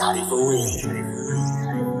Scotty for real.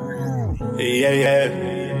 Yeah.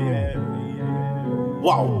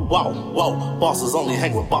 Whoa. Bosses only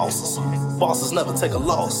hang with bosses. Bosses never take a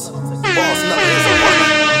loss. Boss never is a runner.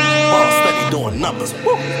 Boss steady doing numbers.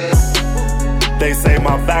 Woo. They say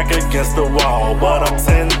my back against the wall, but I'm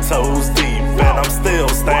 10 toes deep and I'm still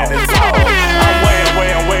standing tall.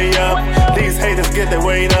 I'm way up. These haters get their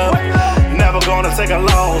weight up. Never gonna take a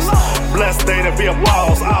loss. Blessed day to be a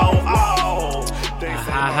boss.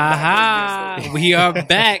 We are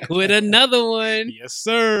back with another one. Yes,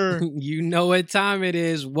 sir. You know what time it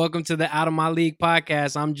is. Welcome to the Out of My League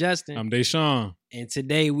podcast. I'm Justin. I'm Deshaun. And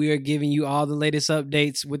today we are giving you all the latest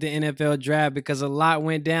updates with the NFL draft because a lot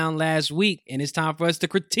went down last week and it's time for us to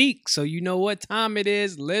critique. So you know what time it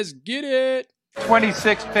is. Let's get it.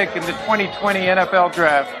 26th pick in the 2020 NFL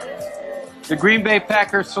draft. The Green Bay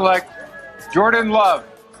Packers select Jordan Love,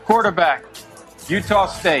 quarterback, Utah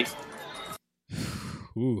State.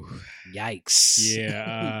 Ooh. Yikes.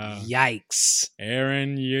 Yeah. Yikes.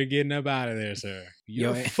 Aaron, you're getting up out of there, sir.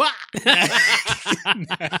 Yo,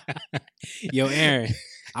 Aaron,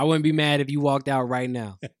 I wouldn't be mad if you walked out right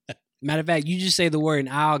now. Matter of fact, you just say the word and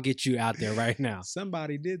I'll get you out there right now.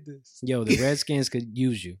 Somebody did this. Yo, the Redskins could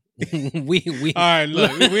use you. we All right,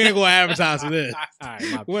 look, we ain't gonna advertise for this. All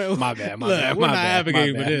right, my bad. We're not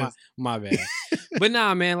advocating for this. My bad. But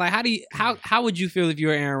nah, man, like how would you feel if you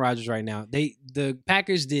were Aaron Rodgers right now? The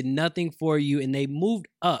Packers did nothing for you and they moved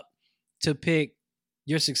up to pick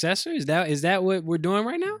your successor? Is that what we're doing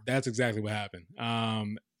right now? That's exactly what happened.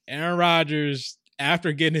 Aaron Rodgers,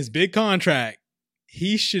 after getting his big contract,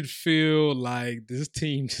 he should feel like this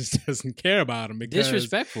team just doesn't care about him because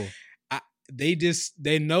disrespectful. They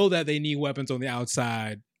know that they need weapons on the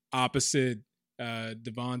outside opposite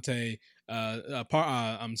Davante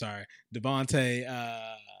Adams,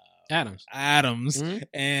 Mm-hmm.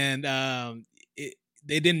 And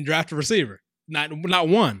they didn't draft a receiver, not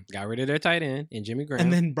one. Got rid of their tight end and Jimmy Graham,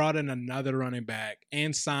 and then brought in another running back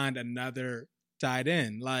and signed another tight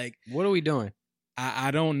end. Like, what are we doing?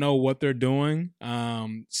 I don't know what they're doing.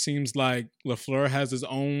 Seems like LaFleur has his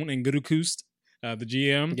own Nguyen, the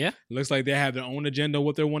GM. Yeah. Looks like they have their own agenda,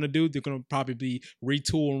 what they want to do. They're going to probably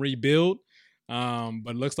retool and rebuild.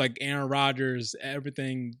 But looks like Aaron Rodgers,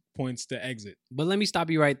 everything points to exit. But let me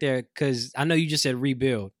stop you right there because I know you just said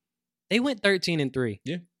rebuild. They went 13-3.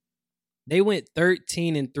 Yeah. They went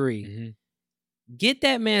 13-3. Mm-hmm. Get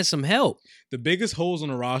that man some help. The biggest holes on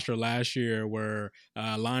the roster last year were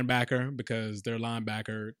linebacker because their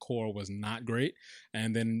linebacker core was not great,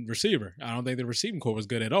 and then receiver. I don't think the receiving core was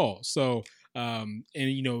good at all. So, and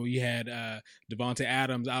you had Davante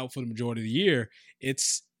Adams out for the majority of the year.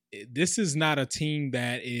 This is not a team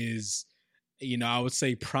that is, I would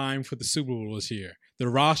say prime for the Super Bowl this year. The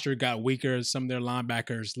roster got weaker. Some of their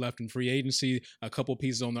linebackers left in free agency. A couple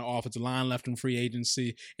pieces on their offensive line left in free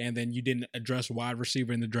agency. And then you didn't address wide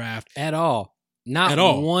receiver in the draft. At all. Not at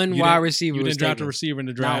all. One wide receiver. You didn't draft a receiver in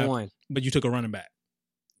the draft. Not one. But you took a running back.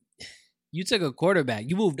 You took a quarterback.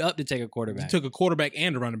 You moved up to take a quarterback. You took a quarterback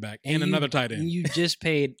and a running back and another tight end. And you just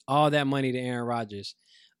paid all that money to Aaron Rodgers.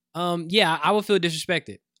 Yeah, I would feel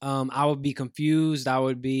disrespected. I would be confused. I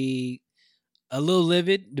would be a little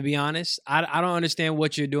livid, to be honest. I don't understand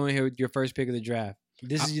what you're doing here with your first pick of the draft.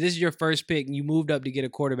 This is your first pick, and you moved up to get a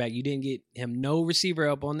quarterback. You didn't get him no receiver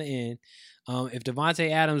up on the end. If Davante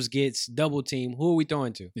Adams gets double team, who are we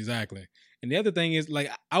throwing to? Exactly. And the other thing is, like,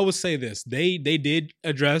 I would say this. They did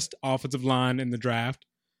address offensive line in the draft.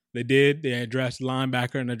 They did. They addressed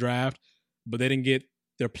linebacker in the draft, but they didn't get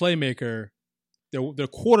their playmaker, their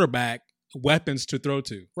quarterback weapons to throw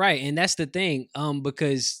to. Right, and that's the thing.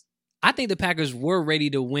 Because I think the Packers were ready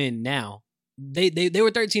to win now. They were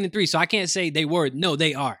 13-3, so I can't say they were. No,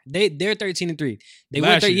 they are. They're 13-3. They were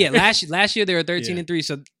last year they were 13-3.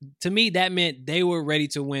 So to me, that meant they were ready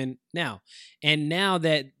to win now. And now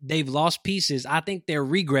that they've lost pieces, I think they're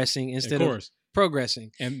regressing instead of progressing.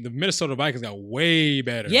 And the Minnesota Vikings got way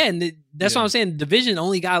better. Yeah, and that's what I'm saying. The division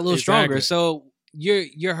only got a little stronger. So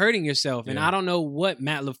you're hurting yourself. And I don't know what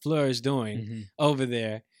Matt LaFleur is doing over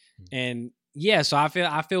there. And yeah, so I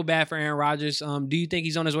feel bad for Aaron Rodgers. Do you think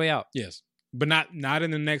he's on his way out? Yes, but not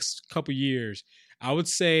in the next couple years. I would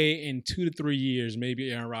say in 2 to 3 years,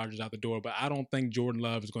 maybe Aaron Rodgers out the door. But I don't think Jordan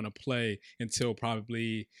Love is going to play until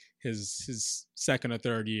probably his second or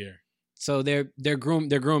third year. So they're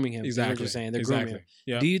grooming him. Exactly. What you're saying. They're grooming him.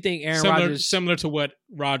 Yeah. Do you think Aaron Rodgers similar to what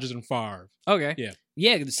Rodgers and Favre? Okay. Yeah.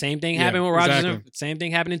 Yeah, the same thing happened with Rodgers. Exactly. Same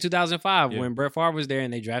thing happened in 2005 when Brett Favre was there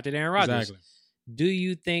and they drafted Aaron Rodgers. Exactly. Do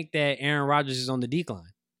you think that Aaron Rodgers is on the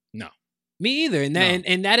decline? No. Me either. And that, No.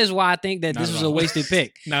 and that is why I think that Not this at was all. a wasted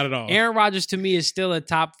pick. Not at all. Aaron Rodgers to me is still a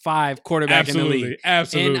top 5 quarterback in the league.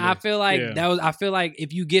 Absolutely. And I feel like Yeah. I feel like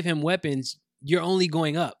if you give him weapons, you're only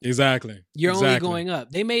going up. Exactly. You're only Exactly. going up.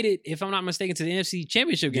 They made it, if I'm not mistaken, to the NFC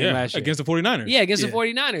Championship game last year. against the 49ers. Yeah, against the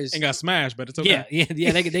 49ers. And got smashed, but it's okay. Yeah.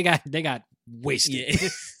 They got wasted. Yeah.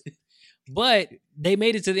 But they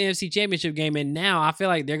made it to the NFC Championship game, and now I feel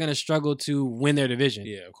like they're gonna struggle to win their division.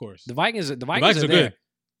 Yeah, of course. The Vikings are The Vikings there. are good.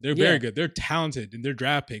 They're Yeah. very good. They're talented, and their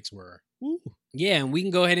draft picks were. Woo. Yeah, and we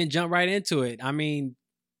can go ahead and jump right into it. I mean,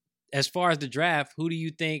 as far as the draft, who do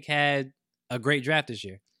you think had a great draft this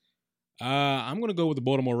year? I'm gonna go with the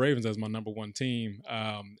Baltimore Ravens as my number 1 team.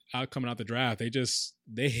 Coming out the draft,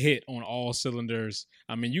 they hit on all cylinders.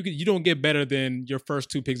 I mean, you don't get better than your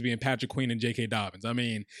first 2 picks being Patrick Queen and J.K. Dobbins. I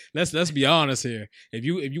mean, let's be honest here. If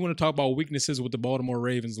you want to talk about weaknesses with the Baltimore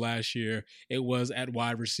Ravens last year, it was at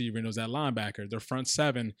wide receiver and it was at linebacker. Their front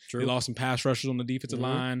 7, they lost some pass rushers on the defensive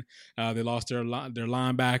line. They lost their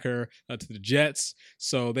linebacker to the Jets,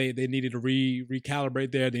 so they needed to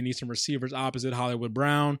recalibrate there. They need some receivers opposite Hollywood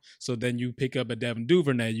Brown. So then you pick up a Devin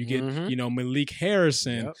Duvernay. You get Malik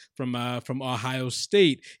Harrison from Ohio State.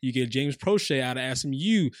 You get James Prochet out of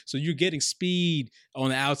SMU. So you're getting speed on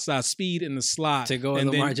the outside, speed in the slot To go with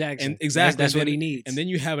Lamar Jackson. And exactly. That's what he needs. And then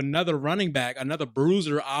you have another running back, another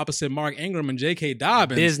bruiser opposite Mark Ingram and J.K.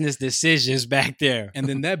 Dobbins. Business decisions back there. And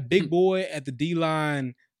then that big boy at the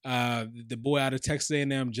D-line, the boy out of Texas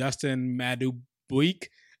A&M, Justin Madubuike,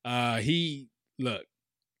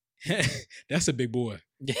 that's a big boy.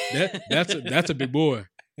 That's a big boy.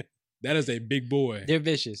 That is a big boy. They're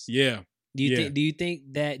vicious. Yeah. Do you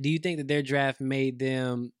think that their draft made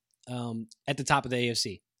them at the top of the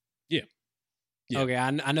AFC? Yeah. Okay,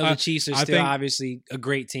 I know the Chiefs are still obviously a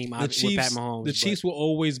great team with Pat Mahomes. The Chiefs will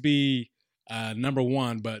always be number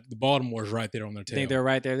 1, but the Baltimore's right there on their tail. Think they're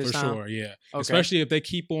right there this for time? sure, yeah. Okay. Especially if they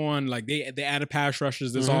keep on, like they added pass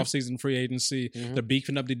rushers this offseason free agency. They're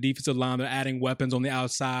beefing up the defensive line. They're adding weapons on the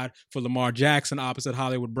outside for Lamar Jackson opposite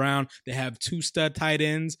Hollywood Brown. They have 2 stud tight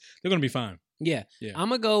ends. They're going to be fine. Yeah. I'm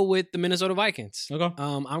gonna go with the Minnesota Vikings. Okay.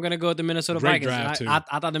 I'm gonna go with the Minnesota Great Vikings. draft, too.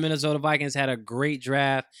 I thought the Minnesota Vikings had a great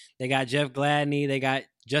draft. They got Jeff Gladney. They got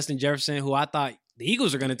Justin Jefferson, who I thought the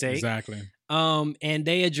Eagles are gonna take. Exactly. And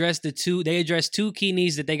they addressed two key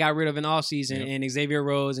needs that they got rid of in offseason, and Xavier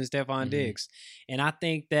Rhodes and Stephon Diggs. And I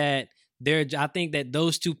think that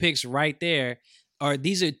those 2 picks right there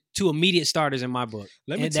these are 2 immediate starters in my book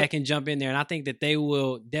that can jump in there. And I think that they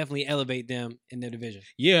will definitely elevate them in their division.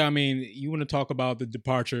 Yeah, I mean, you want to talk about the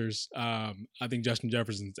departures. I think Justin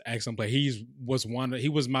Jefferson's an excellent player. He was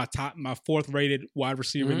my 4th rated wide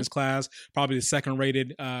receiver in this class, probably the 2nd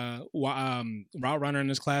rated route runner in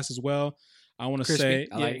this class as well. I want to say,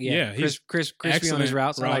 he's crispy on his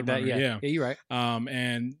routes. I like that. Yeah, you're right.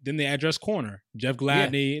 And then they address corner. Jeff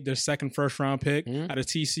Gladney, their 2nd first-round pick out of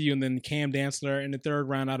TCU, and then Cam Dantzler in the 3rd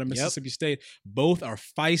round out of Mississippi State. Both are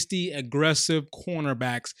feisty, aggressive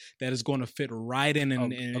cornerbacks that is going to fit right in.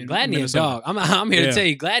 Gladney is a dog. I'm here to tell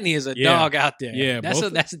you, Gladney is a dog out there. Yeah,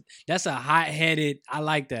 that's a hot-headed. I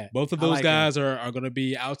like that. Both of those guys are going to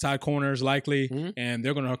be outside corners likely, and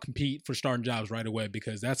they're going to compete for starting jobs right away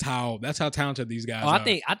because that's how talented these guys are.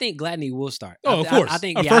 I think Gladney will start. Of course. I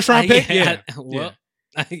think a first-round pick?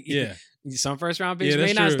 Yeah. Some first-round picks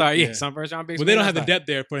may not start. Yeah, some first-round picks. Well, they don't have the depth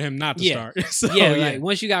there for him not to start. So, like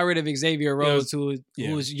once you got rid of Xavier Rhodes, who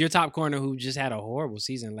was your top corner, who just had a horrible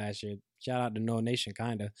season last year. Shout out to Noah Nation,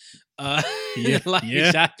 kind of.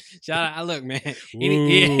 Shout out. Look, man.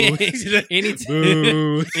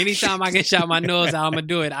 Anytime I can shout my nose out, I'm gonna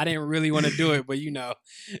do it. I didn't really want to do it, but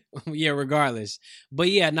regardless. But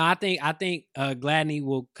I think Gladney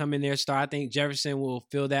will come in there, start. I think Jefferson will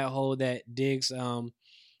fill that hole that Diggs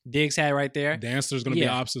had right there. Dantzler's going to be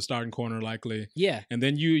opposite starting corner likely. Yeah. And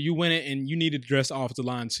then you win it, and you need to address offensive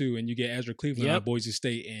line too, and you get Ezra Cleveland out of Boise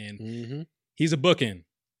State, and he's a bookend.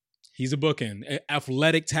 He's a bookend,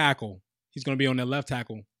 athletic tackle. He's going to be on that left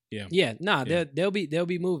tackle. Yeah. They'll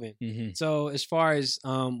be moving. So as far as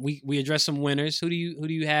we address some winners, who do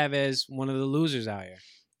you have as one of the losers out here?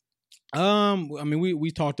 I mean,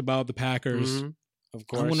 we talked about the Packers. Of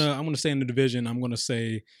course. I'm gonna say in the division. I'm gonna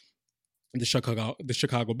say the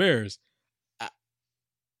Chicago Bears.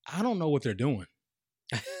 I don't know what they're doing.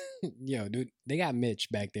 Yo, dude, they got Mitch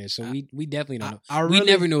back there, so we definitely don't know. We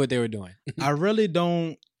never knew what they were doing. I really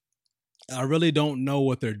don't know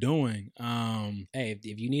what they're doing. Hey,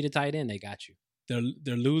 if you need a tight end, they got you.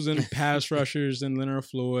 They're losing pass rushers in Leonard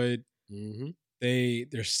Floyd.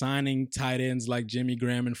 They're signing tight ends like Jimmy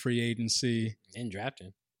Graham in free agency and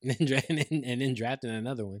drafting, and then drafting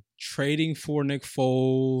another one. Trading for Nick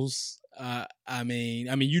Foles. I mean,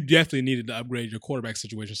 you definitely needed to upgrade your quarterback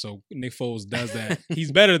situation. So Nick Foles does that.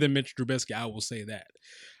 He's better than Mitch Trubisky. I will say that.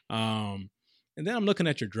 And then I'm looking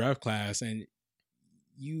at your draft class, and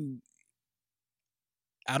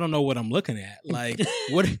I don't know what I'm looking at. Like,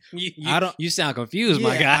 what? You sound confused,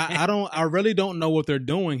 my guy. I really don't know what they're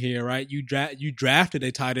doing here, right? You drafted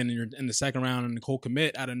a tight end in the second round, and Nicole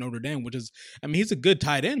Kmet out of Notre Dame, which is, he's a good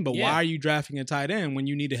tight end, but why are you drafting a tight end when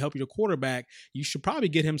you need to help your quarterback? You should probably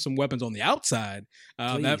get him some weapons on the outside.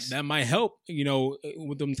 That might help,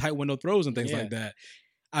 with them tight window throws and things like that.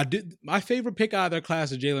 My favorite pick out of their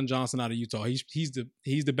class is Jalen Johnson out of Utah. He's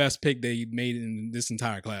the best pick they made in this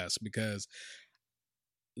entire class because.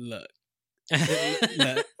 Look,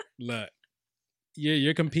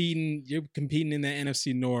 you're competing in the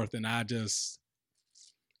NFC North, and I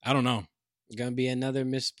don't know. Gonna be another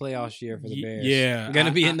missed playoffs year for the Bears. Yeah,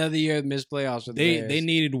 gonna be another year of missed playoffs for the Bears. They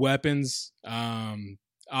needed weapons.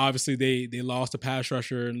 Obviously they lost a pass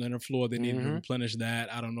rusher, Leonard Floyd. They needed to replenish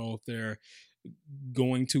that. I don't know if they're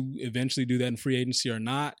going to eventually do that in free agency or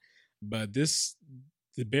not, but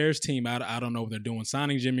the Bears team, I don't know what they're doing.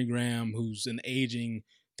 Signing Jimmy Graham, who's an aging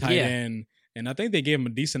tight end, and I think they gave him a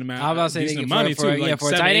decent amount. I was about to say money for too, for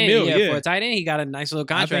a tight end. For a tight end, he got a nice little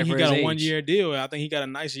contract. I think he got a 1-year deal. I think he got a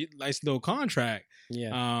nice little contract.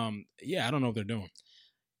 Yeah. I don't know what they're doing.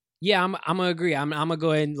 Yeah, I'm gonna agree. I'm gonna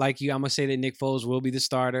go ahead and like you. I'm gonna say that Nick Foles will be the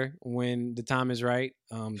starter when the time is right.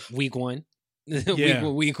 Week 1.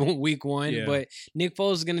 week one. Yeah. But Nick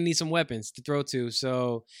Foles is gonna need some weapons to throw to.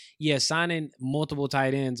 So signing multiple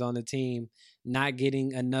tight ends on the team, not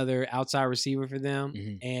getting another outside receiver for them,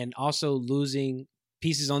 and also losing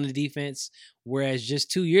pieces on the defense. Whereas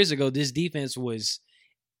just 2 years ago, this defense was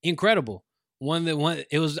incredible.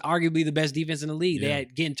 It was arguably the best defense in the league. They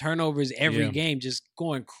had getting turnovers every game, just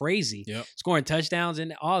going crazy, scoring touchdowns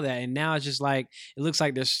and all that. And now it's just like it looks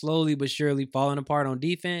like they're slowly but surely falling apart on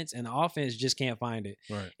defense, and the offense just can't find it.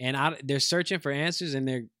 Right. And they're searching for answers,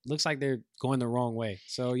 and looks like they're going the wrong way.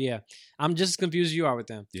 So I'm just as confused as you are with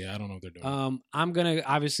them. Yeah, I don't know what they're doing. I'm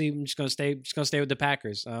just gonna stay with the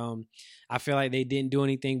Packers. I feel like they didn't do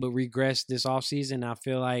anything but regress this offseason. I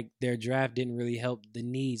feel like their draft didn't really help the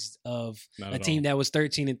needs of a team that was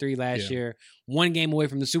 13-3 last year, 1 game away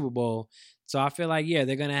from the Super Bowl. So I feel like,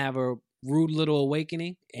 they're going to have a rude little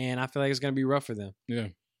awakening, and I feel like it's going to be rough for them. Yeah.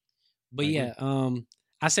 But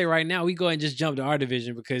I say right now, we go ahead and just jump to our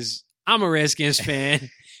division because I'm a Redskins fan.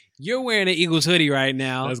 You're wearing an Eagles hoodie right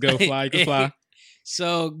now. Let's go fly. You can fly.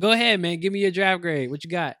 So go ahead, man. Give me your draft grade. What you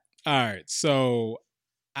got? All right. So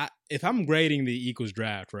if I'm grading the Eagles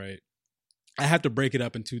draft, right, I have to break it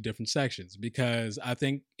up in 2 different sections because I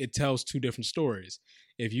think it tells 2 different stories.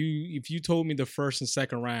 If you told me the first and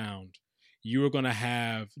second round you were going to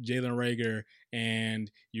have Jalen Reagor and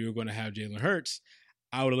you were going to have Jalen Hurts,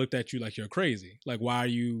 I would have looked at you like you're crazy. Like, why are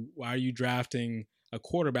you drafting a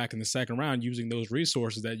quarterback in the second round using those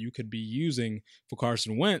resources that you could be using for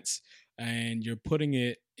Carson Wentz, and you're putting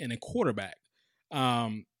it in a quarterback?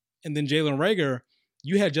 And then Jalen Reagor,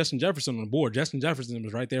 you had Justin Jefferson on the board. Justin Jefferson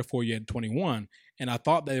was right there for you at 21, and I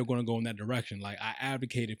thought they were going to go in that direction. Like, I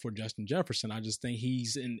advocated for Justin Jefferson. I just think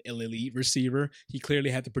he's an elite receiver. He clearly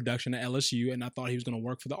had the production at LSU, and I thought he was going to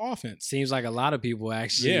work for the offense. Seems like a lot of people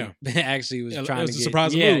actually was trying to get. It was a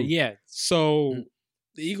surprise move. Yeah. So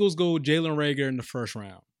the Eagles go Jalen Reagor in the first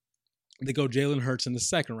round. They go Jalen Hurts in the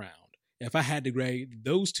second round. If I had to grade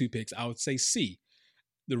those 2 picks, I would say C.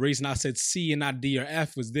 The reason I said C and not D or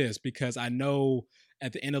F was this, because I know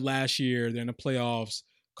at the end of last year, they're in the playoffs,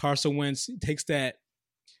 Carson Wentz takes that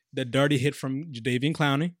dirty hit from Jadeveon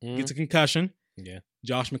Clowney, gets a concussion. Yeah.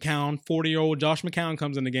 Josh McCown, 40-year-old Josh McCown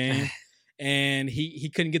comes in the game, and he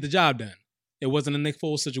couldn't get the job done. It wasn't a Nick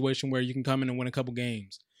Foles situation where you can come in and win a couple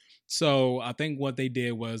games. So I think what they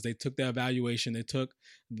did was they took the evaluation, they took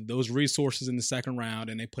those resources in the second round,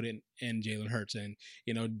 and they put it in Jalen Hurts. And,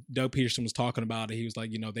 Doug Peterson was talking about it. He was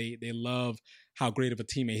like, they love how great of a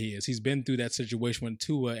teammate he is. He's been through that situation with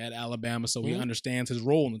Tua at Alabama, so he understands his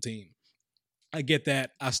role in the team. I get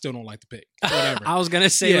that. I still don't like the pick. Whatever. I was gonna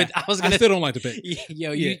say. I still don't like the pick.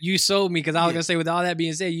 Yo, you sold me because I was gonna say. With all that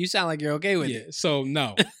being said, you sound like you're okay with it. So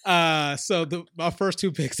no. So my first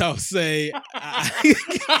 2 picks, I would say.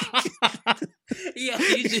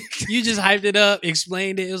 You just hyped it up,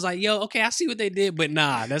 explained it. It was like, okay, I see what they did, but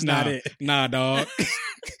that's not it. Nah, dog.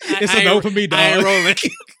 It's a no for me, dog. I ain't rolling.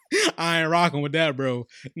 I ain't rocking with that, bro.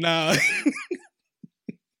 Nah.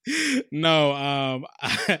 No,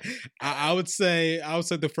 I would say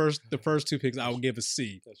the first 2 picks I would give a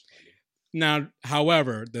C. That's funny. Now,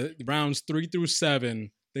 however, the rounds 3 through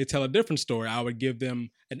 7, they tell a different story. I would give them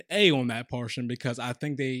an A on that portion because I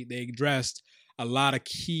think they addressed a lot of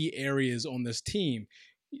key areas on this team.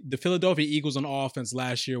 The Philadelphia Eagles on offense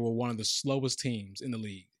last year were one of the slowest teams in the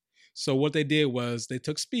league. So what they did was they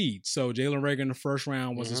took speed. So Jalen Reagor in the first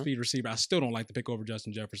round was a speed receiver. I still don't like to pick over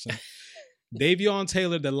Justin Jefferson. Davion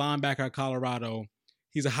Taylor, the linebacker at Colorado,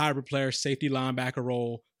 he's a hybrid player, safety linebacker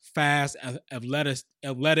role, fast,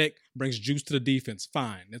 athletic, brings juice to the defense.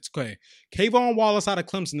 Fine, that's okay. Kayvon Wallace out of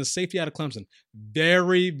Clemson, the safety out of Clemson,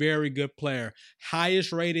 very, very good player.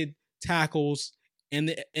 Highest rated tackles in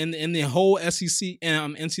the whole SEC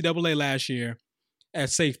and NCAA last year at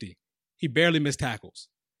safety. He barely missed tackles.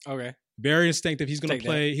 Okay. Very instinctive. He's going to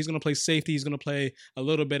play. That. He's going to play safety. He's going to play a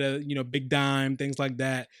little bit of big dime, things like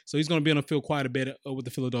that. So he's going to be on the field quite a bit with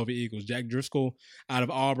the Philadelphia Eagles. Jack Driscoll out of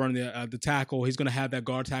Auburn, the tackle. He's going to have that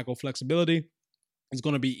guard tackle flexibility. It's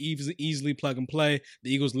going to be easily plug and play.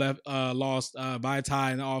 The Eagles lost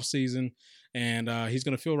Vaitai in the offseason, and he's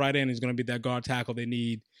going to fill right in. He's going to be that guard tackle they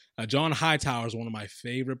need. John Hightower is one of my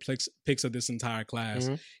favorite picks of this entire class.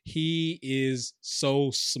 Mm-hmm. He is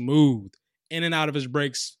so smooth in and out of his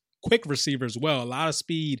breaks. Quick receiver as well. A lot of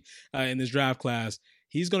speed in this draft class.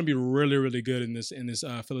 He's going to be really, really good in this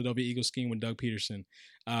Philadelphia Eagles scheme with Doug Peterson.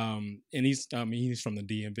 And he's from the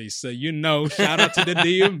DMV. So, shout out to the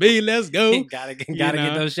DMV. Let's go. gotta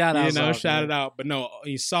get those shout outs. Shout it out. But no,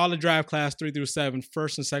 a solid draft class 3 through 7.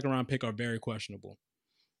 First and second round pick are very questionable.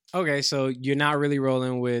 Okay, so you're not really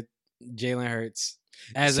rolling with Jalen Hurts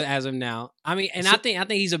as of now. I mean, and I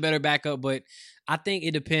think he's a better backup, but I think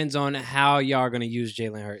it depends on how y'all are going to use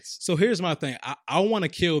Jalen Hurts. So here's my thing. I want to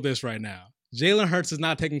kill this right now. Jalen Hurts is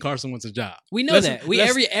not taking Carson Wentz's job. We know that.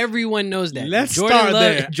 Everyone knows that. Let's start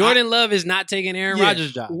there. Jordan Love is not taking Aaron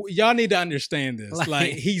Rodgers' job. Y'all need to understand this.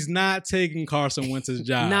 Like he's not taking Carson Wentz's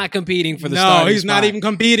job. Not competing for the starting No, he's spot. not even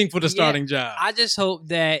competing for the starting job. I just hope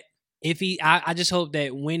that I just hope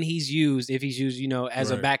that when he's used, if he's used, as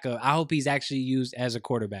a backup, I hope he's actually used as a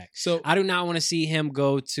quarterback. So I do not want to see him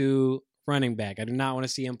go to running back. I do not want to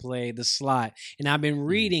see him play the slot. And I've been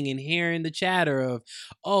reading and hearing the chatter of,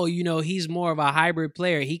 he's more of a hybrid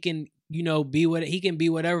player. He can, be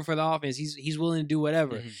whatever for the offense. He's willing to do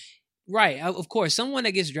whatever. Mm-hmm. Right. Of course, someone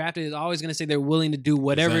that gets drafted is always going to say they're willing to do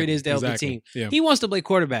whatever it is to help the team. Yeah. He wants to play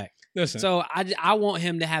quarterback. Listen. So I want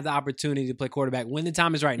him to have the opportunity to play quarterback when the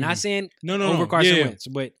time is right. Mm-hmm. Not saying over Carson Wentz,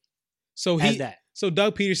 but So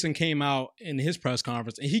Doug Peterson came out in his press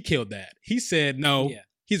conference and he killed that. He said,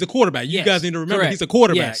 he's a quarterback. You guys need to remember he's a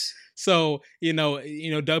quarterback. Yes. So,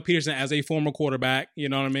 Doug Peterson as a former quarterback, you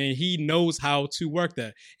know what I mean? He knows how to work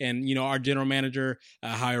that. And, our general manager,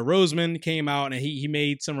 Howard Roseman, came out and he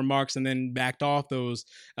made some remarks and then backed off those.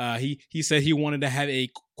 He said he wanted to have a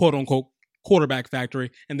quote unquote quarterback factory,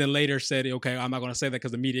 and then later said, okay, I'm not going to say that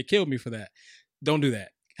because the media killed me for that. Don't do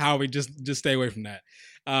that. Howie, just stay away from that.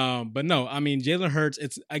 But no, I mean, Jalen Hurts,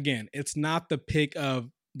 it's not the pick of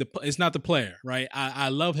it's not the player, right? I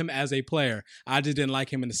love him as a player. I just didn't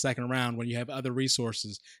like him in the second round when you have other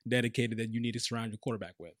resources dedicated that you need to surround your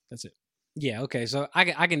quarterback with. That's it. Yeah. Okay. So I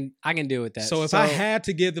can deal with that. So if I had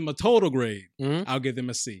to give them a total grade, I'll give them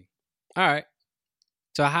a C. All right.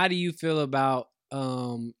 So how do you feel about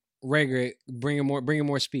Reagor bringing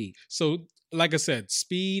more speed? So, like I said,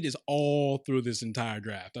 speed is all through this entire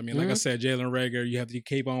draft. I mean, like I said, Jalen Reagor, you have the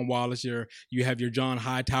Kayvon Wallace, you have your John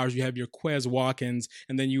Hightowers, you have your Quez Watkins,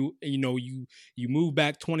 and then you move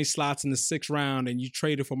back 20 slots in the 6th round and you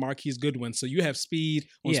traded for Marquise Goodwin. So you have speed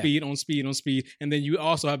on speed on speed on speed, and then you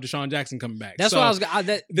also have Deshaun Jackson coming back. That's what I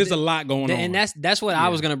was. There's a lot going on, and that's what I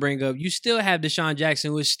was going to bring up. You still have Deshaun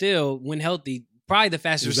Jackson, who is still, when healthy, probably the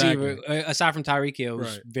fastest receiver, aside from Tyreek Hill,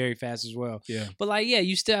 who's very fast as well. Yeah. But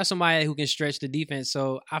you still have somebody who can stretch the defense.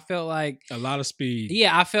 So I felt like a lot of speed.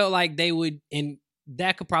 Yeah, I felt like they would, and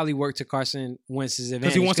that could probably work to Carson Wentz's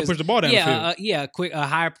advantage. Because he wants to push the ball down the field. A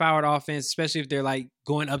higher powered offense, especially if they're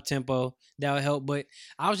going up tempo, that would help. But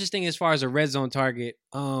I was just thinking as far as a red zone target.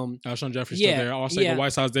 Alshon Jeffrey's still there. Arcega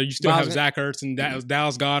Whiteside's there. You still have Zach Ertz and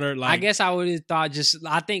Dallas Goedert. I guess I would have thought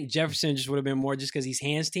I think Jefferson just would have been more just because he's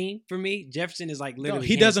hands team for me. Jefferson is literally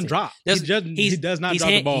he doesn't drop. He does not drop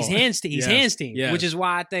the ball. He's hands team, which is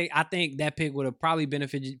why I think that pick would have probably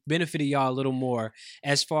benefited y'all a little more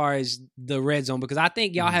as far as the red zone, because I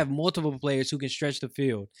think y'all have multiple players who can stretch the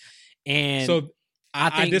field. And so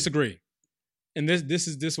I disagree. And this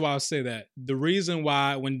is why I say that. The reason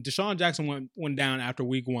why when Deshaun Jackson went down after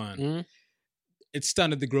week 1, it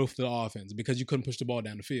stunted the growth of the offense because you couldn't push the ball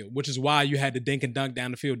down the field, which is why you had to dink and dunk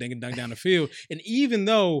down the field. And even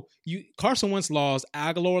though Carson Wentz lost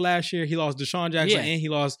Aguilar last year, he lost Deshaun Jackson and he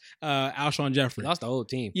lost Alshon Jeffrey. He lost the whole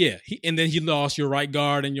team. Yeah. And then he lost your right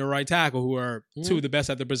guard and your right tackle, who are two of the best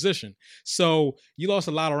at their position. So you lost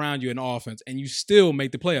a lot around you in offense and you still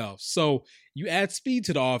make the playoffs. So You add speed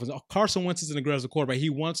to the offense. Carson Wentz is an aggressive quarterback. He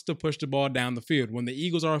wants to push the ball down the field. When the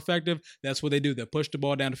Eagles are effective, that's what they do. They push the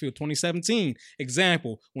ball down the field. 2017,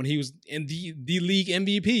 example, when he was in the league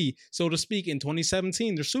MVP, so to speak, in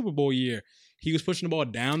 2017, their Super Bowl year. He was pushing the ball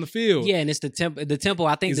down the field. Yeah, and it's the tempo. The tempo,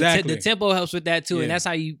 I think Exactly. the tempo helps with that too, Yeah. and that's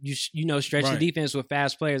how you stretch Right. the defense with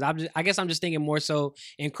fast players. I guess I'm just thinking more so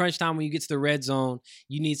in crunch time when you get to the red zone,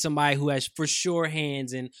 you need somebody who has for sure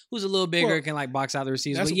hands and who's a little bigger, Well, can like box out the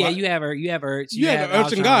receivers. that's But yeah, why- you have Ertz, You have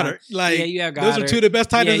Ertz and Alshon. Goddard. Like, yeah, you have those Goddard. are two of the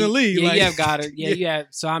best tight ends yeah, in the league. Yeah, like, you have Goddard. Yeah, Yeah. you have.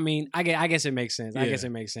 So I mean, I guess it makes sense. I Yeah. guess it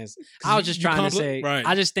makes sense. I was just You trying to say. right.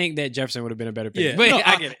 I just think that Jefferson would have been a better pick. Yeah. But No,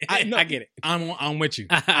 I get it. no, I get it. I'm with you.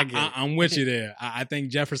 I get it. I'm with you there. I think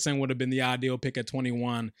Jefferson would have been the ideal pick at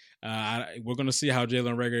 21. We're going to see how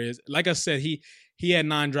Jalen Reagor is. Like I said, he had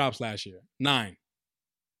 9 drops last year. 9.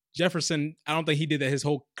 Jefferson, I don't think he did that his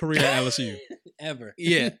whole career at LSU. Ever.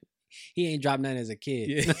 Yeah. He ain't dropped nothing as a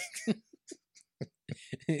kid.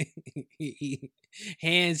 Yeah.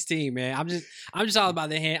 Hands team, man. I'm just all about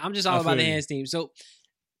the hand. I'm just all I about the feel you. hands team. So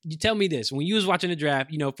you tell me this: when you was watching the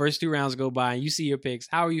draft, first 2 rounds go by and you see your picks,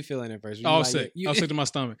 how are you feeling at first? I was sick. I was sick to my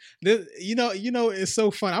stomach. It's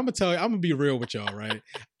so fun. I'm gonna tell you. I'm gonna be real with y'all, right?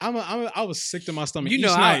 I was sick to my stomach. Each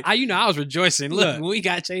night. I was rejoicing. Look, Look. when we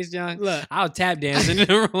got Chase Young, Look, I was tap dancing in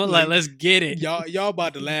the room like, let's get it. y'all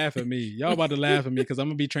about to laugh at me. Y'all about to laugh at me because I'm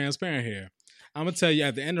gonna be transparent here. I'm gonna tell you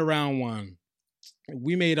at the end of round 1,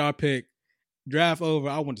 we made our pick. Draft over.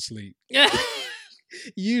 I went to sleep.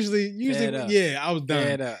 Usually, Fed up. yeah, I was done.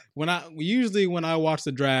 Fed up. When I watch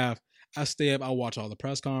the draft, I stay up. I watch all the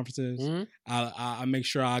press conferences. Mhm. I make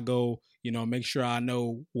sure I go. Make sure I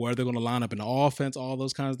know where they're going to line up in the offense. All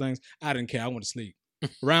those kinds of things. I didn't care. I went to sleep.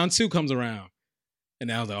 Round 2 comes around,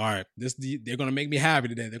 and I was like, all right, they're going to make me happy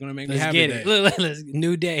today. They're going to make me Let's happy get today. it. Look, let's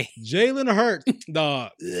new day. Jalen Hurts,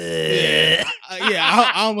 dog. Yeah,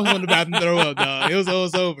 I almost went to the bathroom and throw up, dog. It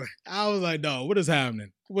was over. I was like, dog, what is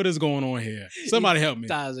happening? What is going on here? Somebody help me.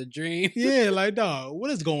 That was a dream. Yeah, like, dog, what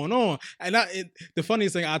is going on? And the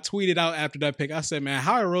funniest thing, I tweeted out after that pick, I said, man,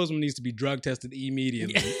 Howard Roseman needs to be drug tested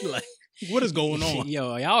immediately. Like, what is going on?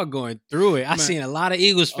 Yo, y'all are going through it. I Man. seen a lot of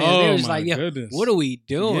Eagles fans. They Oh, were just my like, yo, goodness. what are we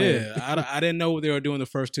doing? Yeah, I didn't know what they were doing the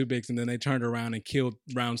first 2 picks, and then they turned around and killed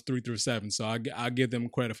rounds 3 through 7. So I'll give them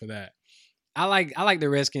credit for that. I like the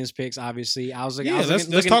Redskins picks, obviously. I was like,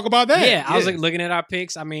 Let's talk about that. Yeah, I was like looking at our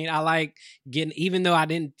picks. I mean, I like getting, even though I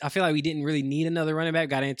feel like we didn't really need another running back.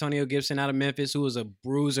 Got Antonio Gibson out of Memphis, who was a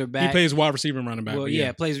bruiser back. He plays wide receiver and running back. Well, but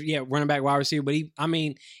yeah, plays running back, wide receiver. But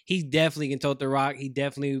he definitely can tote the rock. He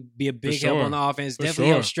definitely be a big help sure. on the offense. For Definitely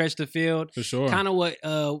sure. help stretch the field. for sure. Kind of what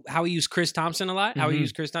how he used Chris Thompson a lot. How he Mhm.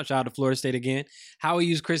 used Chris Thompson. Shout out to Florida State again. How he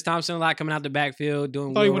used Chris Thompson a lot, coming out the backfield,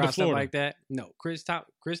 doing thought he wheel went to route stuff Florida. like that. No, Chris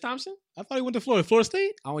Thompson. I thought he went to Florida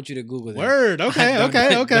State. I want you to Google that. Word. Okay. Don't-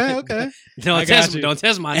 Okay. Don't I got test you. Don't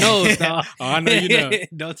test my nose, dog. Oh, I know you know.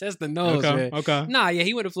 Don't test the nose, Okay. man. Okay. Nah, yeah,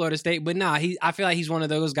 he went to Florida State, but nah, I feel like he's one of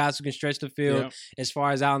those guys who can stretch the field Yep. as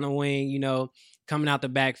far as out on the wing, coming out the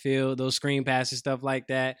backfield, those screen passes, stuff like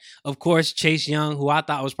that. Of course, Chase Young, who I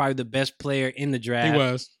thought was probably the best player in the draft. He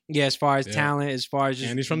was. Yeah, as far as Yeah. talent, as far as just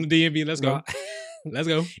And he's from the DMV. Let's go. Let's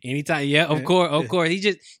go. Anytime, yeah, of Yeah. course.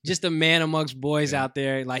 He's just a man amongst boys Yeah. out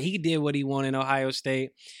there. Like he did what he wanted in Ohio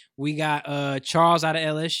State. We got Charles out of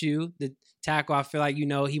LSU, the tackle. I feel like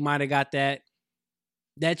he might have got that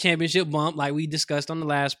championship bump, like we discussed on the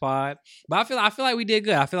last pod. But I feel like we did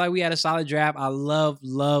good. I feel like we had a solid draft. I love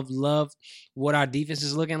what our defense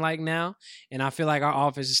is looking like now, and I feel like our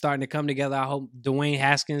offense is starting to come together. I hope Dwayne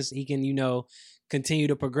Haskins he can continue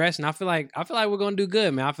to progress, and I feel like we're gonna do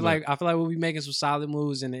good, man. I feel like we'll be making some solid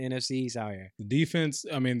moves in the NFC East out here. The defense,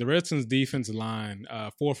 the Redskins defensive line,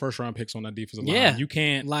 4 first-round picks on that defensive line. Yeah. You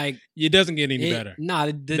can't, Like it doesn't get any better. Nah,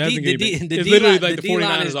 It doesn't get any better. It's D literally line, like the D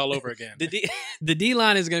line 49ers is all over again. The D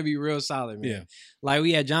line is gonna be real solid, man. Yeah. Like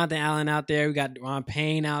we had Jonathan Allen out there, we got Ron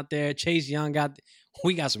Payne out there, Chase Young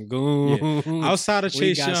we got some goons. Outside of We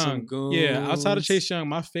Chase got some Young, outside of goons. Chase Young,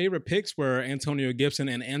 my favorite picks were Antonio Gibson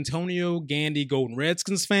and Antonio Gandy Golden.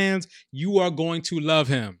 Redskins fans, you are going to love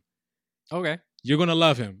him. Okay. You're going to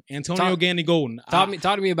love him. Antonio Gandy Golden. Talk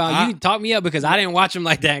to me about you. Talk me up because I didn't watch him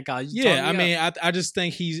like that in college. Yeah, I just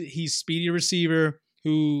think he's speedy receiver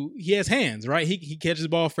who he has hands, right? He catches the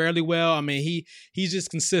ball fairly well. He's just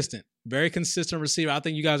consistent, very consistent receiver. I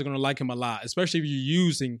think you guys are going to like him a lot, especially if you're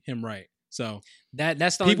using him right. So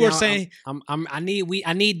that's the people only are thing saying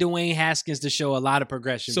I need Dwayne Haskins to show a lot of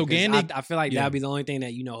progression. So because Gandy- I feel like yeah. that'll be the only thing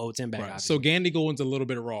that holds him back. right. obviously. So Gandy Golden's a little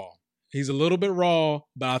bit raw. He's a little bit raw,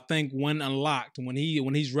 but I think when unlocked, when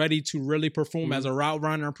he's ready to really perform as a route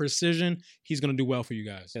runner and precision, he's going to do well for you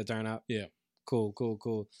guys. It'll turn out. Yeah. Cool.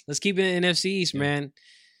 Let's keep it in NFC East, Yeah. man.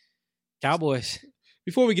 Cowboys.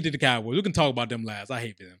 Before we get to the Cowboys, we can talk about them last. I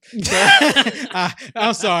hate them.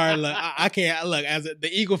 I'm sorry. Look, I can't. Look, as the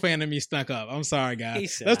Eagle fan in me stuck up. I'm sorry,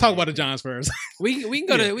 guys. Let's talk about the Giants first. We can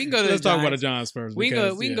go to Let's talk about the Giants first. We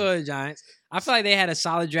can go to the Giants. I feel like they had a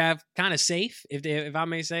solid draft, kind of safe, if I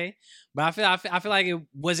may say. But I feel like it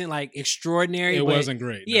wasn't like extraordinary. It wasn't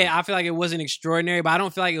great. No. Yeah, I feel like it wasn't extraordinary, but I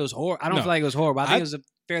don't feel like it was horrible. I don't feel like it was horrible. I think it was a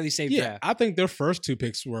fairly safe draft. I think their first 2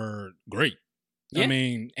 picks were great. Yeah. I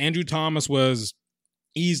mean, Andrew Thomas was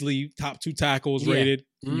easily top 2 tackles rated.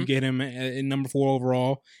 Mm-hmm. You get him in number 4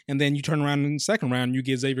 overall, and then you turn around in the second round, you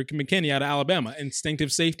get Xavier McKinney out of Alabama,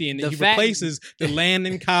 instinctive safety, and he replaces the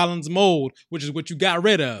Landon Collins mold, which is what you got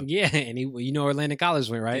rid of. Yeah, and you know where Landon Collins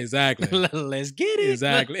went, right? Exactly. Let's get it.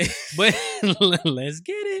 Exactly. But let's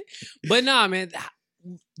get it. But nah, man.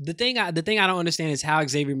 The thing I don't understand is how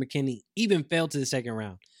Xavier McKinney even fell to the second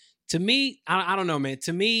round. To me, I don't know, man.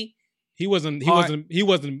 To me, He wasn't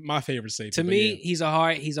my favorite safety. To me, he's a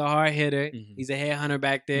hard hitter. Mm-hmm. He's a headhunter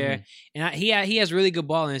back there, and he has really good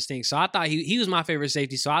ball instinct. So I thought he was my favorite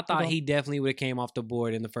safety. So I thought he definitely would have came off the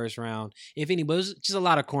board in the first round, if any. But it was just a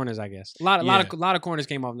lot of corners, I guess. A lot of corners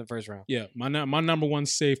came off in the first round. Yeah, my number 1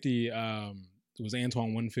 safety was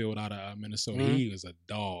Antoine Winfield out of Minnesota. Mm-hmm. He was a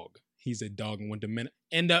dog. He's a dog, and went to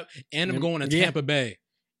end up going to Tampa Bay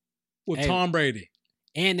with Tom Brady.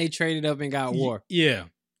 And they traded up and got War. Yeah.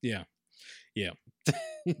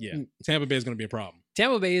 Tampa Bay is going to be a problem.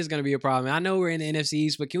 Tampa Bay is going to be a problem. I know we're in the NFC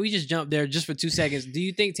East, but can we just jump there just for 2 seconds? Do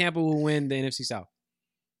you think Tampa will win the NFC South?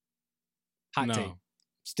 Hot take.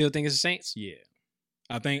 Still think it's the Saints? Yeah.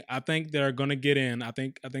 I think they're going to get in. I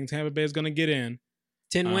think Tampa Bay is going to get in.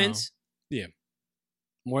 10 wins? Yeah.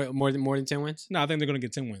 More than 10 wins? No, I think they're going to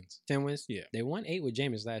get 10 wins. 10 wins? Yeah. They won 8 with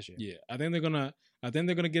Jameis last year. Yeah. I think they're going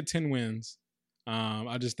to get 10 wins.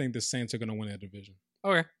 I just think the Saints are going to win that division.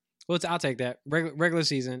 Okay. Well, I'll take that. Regular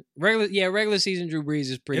season. Regular season Drew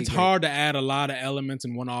Brees is pretty It's hard to add a lot of elements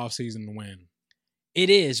in one offseason to win.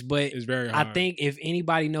 It is, but it's very hard. I think if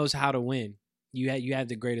anybody knows how to win, you have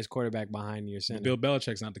the greatest quarterback behind your center. Bill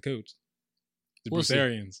Belichick's not the coach. The Bruce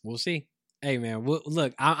Arians. We'll see. Hey man,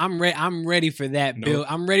 look, I'm ready for that. Bill,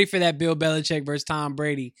 I'm ready for that Bill Belichick versus Tom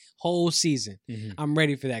Brady whole season. Mm-hmm. I'm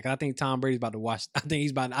ready for that because I think Tom Brady's about to watch. I think he's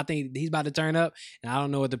about to turn up, and I don't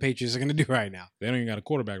know what the Patriots are going to do right now. They don't even got a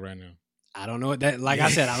quarterback right now. I don't know what that. Like I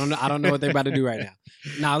said, I don't know what they're about to do right now.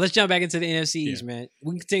 Now let's jump back into the NFC East, man.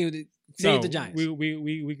 We can continue with the Giants.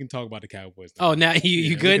 We can talk about the Cowboys now. Oh, now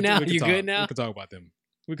you good now? You good now? We can talk about them.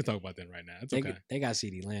 We can talk about them right now. It's okay. They got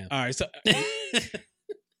CeeDee Lamb. All right, so.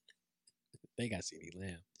 They got CeeDee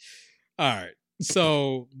Lamb. All right.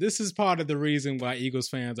 So this is part of the reason why Eagles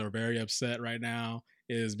fans are very upset right now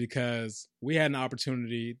is because we had an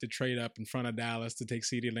opportunity to trade up in front of Dallas to take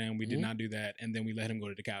CeeDee Lamb. We did not do that, and then we let him go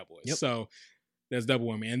to the Cowboys. Yep. So that's double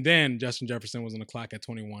whammy. And then Justin Jefferson was on the clock at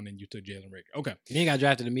 21, and you took Jalen Reagor. Okay. Then he got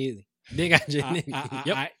drafted immediately.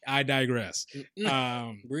 I digress.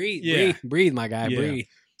 Breathe, my guy. Yeah. Breathe.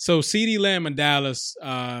 So CeeDee Lamb in Dallas,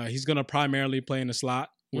 he's going to primarily play in the slot,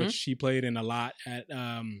 which he played in a lot at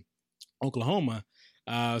Oklahoma.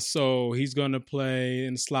 So he's going to play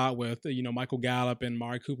in the slot with, Michael Gallup and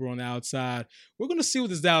Amari Cooper on the outside. We're going to see what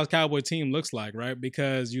this Dallas Cowboy team looks like, right?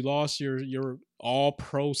 Because you lost your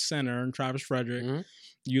all-pro center in Travis Frederick. Mm-hmm.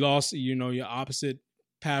 You lost, your opposite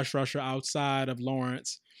pass rusher outside of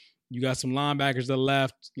Lawrence. You got some linebackers that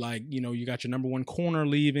left. Like, you got your number 1 corner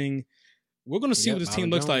leaving. We're going to see what this team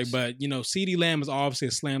looks like, but CeeDee Lamb is obviously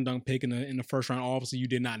a slam dunk pick in the first round. Obviously, you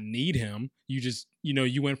did not need him. You just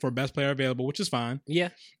you went for best player available, which is fine. Yeah.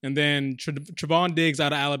 And then Trevon Diggs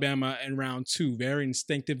out of Alabama in round 2, very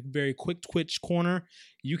instinctive, very quick twitch corner.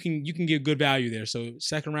 You can get good value there. So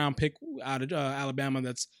second round pick out of Alabama,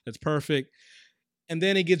 that's perfect. And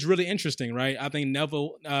then it gets really interesting, right? I think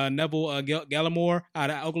Neville Gallimore out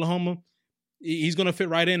of Oklahoma, he's going to fit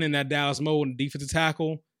right in that Dallas mode and defensive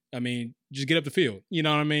tackle. I mean, just get up the field. You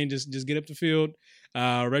know what I mean? Just get up the field.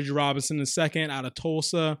 Reggie Robinson the second out of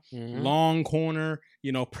Tulsa, long corner,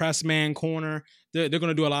 press man corner. They're going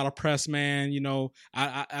to do a lot of press man.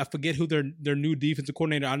 I forget who their new defensive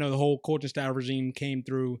coordinator. I know the whole coaching staff regime came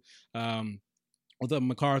through with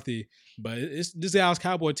McCarthy, but this Dallas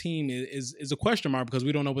Cowboy team is a question mark because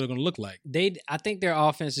we don't know what they're going to look like. I think their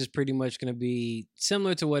offense is pretty much going to be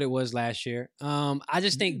similar to what it was last year. I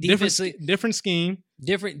just think defensively different scheme.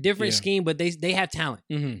 Different scheme, but they have talent.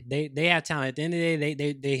 Mm-hmm. They have talent. At the end of the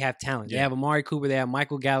day, they have talent. Yeah. They have Amari Cooper. They have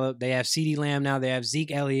Michael Gallup. They have CeeDee Lamb now. They have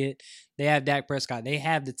Zeke Elliott. They have Dak Prescott. They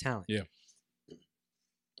have the talent. Yeah.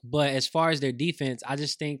 But as far as their defense, I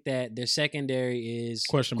just think that their secondary is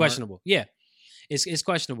questionable. Yeah, it's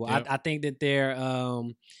questionable. Yep. I think that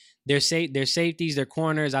their safeties, their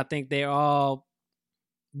corners. I think they're all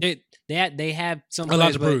they have some A lot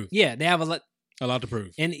players, to but prove. Yeah, they have a lot. A lot to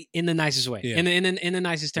prove. In the nicest way, Yeah. in the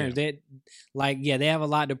nicest terms, they have a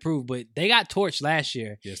lot to prove, but they got torched last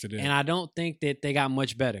year, Yes, they did. and I don't think that they got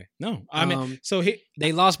much better. No, I mean, so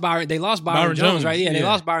They lost Byron Byron Jones, Jones, right? Yeah, they yeah.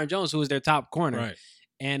 lost Byron Jones, who was their top corner, right.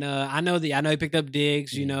 and I know he picked up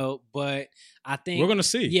Diggs, you know, but I think We're gonna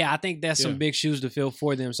see. Yeah, I think that's some Yeah. big shoes to fill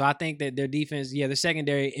for them. So I think that their defense, the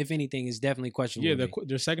secondary, if anything, is definitely questionable. Yeah, to me.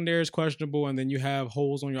 their secondary is questionable, and then you have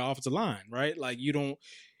holes on your offensive line, right? Like you don't,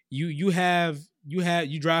 you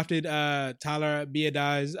drafted Tyler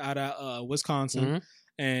Biadasz out of Wisconsin, Mhm.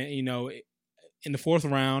 and in the 4th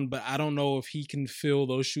round, but I don't know if he can fill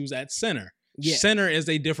those shoes at center. Yeah. Center is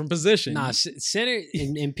a different position. Nah, center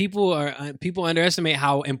and people underestimate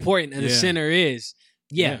how important the Yeah. center is.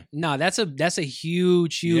 Yeah, no, that's a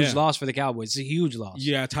huge Yeah. loss for the Cowboys. It's a huge loss.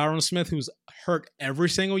 Yeah, Tyron Smith, who's hurt every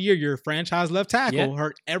single year. Your franchise left tackle Yeah.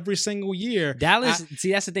 hurt every single year. Dallas,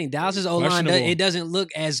 see, that's the thing. Dallas's O line, Questionable. it doesn't look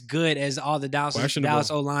as good as all the Dallas Questionable.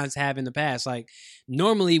 O lines have in the past. Like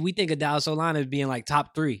normally, we think of Dallas O line as being like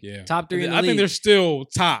top 3, Yeah, top 3 in the I league. think they're still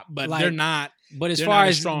top, but Like, they're not. But as They're far not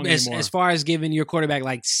as as strong as, anymore. as far as giving your quarterback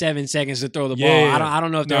like 7 seconds to throw the ball, Yeah. I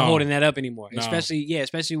don't know if they're No. holding that up anymore. No.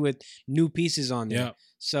 Especially with new pieces on there. Yeah.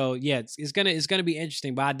 So yeah, it's gonna be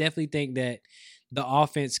interesting. But I definitely think that the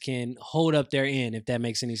offense can hold up their end, if that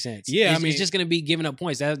makes any sense. Yeah, it's just gonna be giving up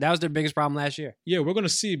points. That was their biggest problem last year. Yeah, we're gonna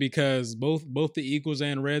see because both the Eagles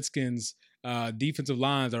and Redskins defensive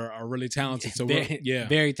lines are really talented. So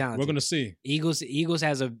Very talented. we're gonna see. Eagles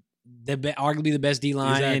has arguably the best D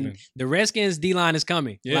line, and Exactly. the Redskins D line is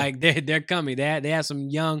coming. Yeah. Like they're coming. They have some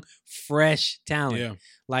young, fresh talent. Yeah,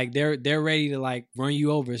 Like they're ready to like run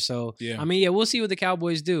you over. So Yeah. I mean, we'll see what the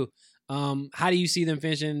Cowboys do. How do you see them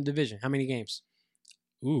finishing the division? How many games?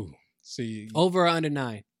 ooh, see, Over or under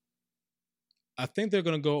 9? I think they're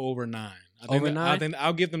gonna go over 9. Over I 9? think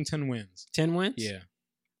I'll give them 10 wins. 10 wins? Yeah,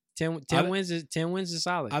 10 I- wins is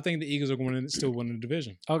solid. I think the Eagles are going to still win the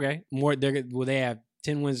division. Okay. Will they have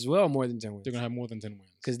 10 wins as well, or more than 10 wins? They're gonna have more than 10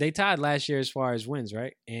 wins. Because they tied last year as far as wins,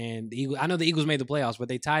 right? And the Eagles, I know the Eagles made the playoffs, but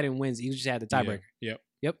they tied in wins. The Eagles just had the tiebreaker. Yeah.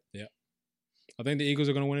 Yep. I think the Eagles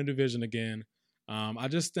are going to win a division again. I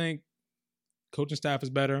just think coaching staff is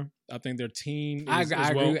better. I think their team. I Is,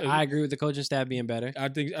 I agree with the coaching staff being better. I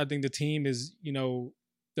think the team is,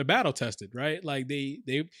 they're battle tested, right? Like they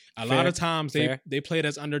a Fair. lot of times Fair. they played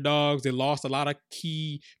as underdogs. They lost a lot of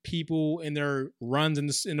key people in their runs in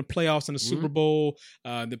the playoffs and the Super Bowl.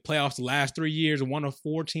 The playoffs the last 3 years, one of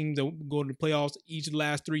 4 teams that go to the playoffs each of the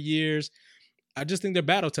last 3 years. I just think they're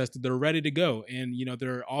battle tested. They're ready to go, and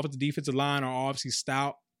their offensive defensive line are obviously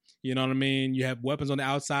stout. You know what I mean? You have weapons on the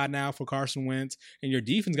outside now for Carson Wentz, and your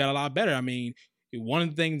defense got a lot better. I mean, one of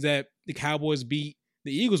the things that the Cowboys beat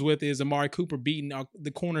the Eagles with is Amari Cooper beating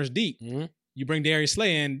the corners deep. Mhm. You bring Darius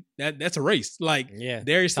Slay in, that's a race. Like, Yeah.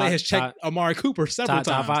 Darius Slay Top- has checked Amari Cooper several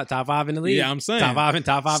Top times. top 5 in the league. Yeah, I'm saying. top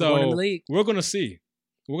five So going in the league. we're going to see.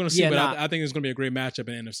 We're going to see, Yeah, but nah. I think it's going to be a great matchup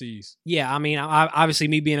in NFCs. Yeah, I mean, obviously,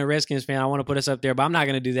 me being a Redskins fan, I want to put us up there, but I'm not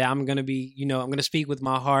going to do that. I'm going to be, I'm going to speak with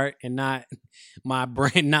my heart and not my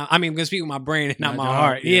brain. I'm going to speak with my brain and not Not my your heart.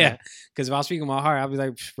 heart, yeah. Yeah, because if I speak with my heart, I'll be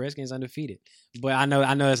like, Redskins undefeated. But I know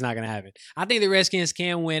that's not going to happen. I think the Redskins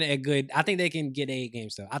can win I think they can get 8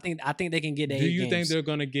 games though. I think they can get 8 games. Do you think they're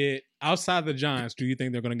going to get, outside the Giants, do you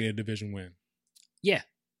think they're going to get a division win? Yeah,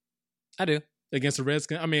 I do. Against the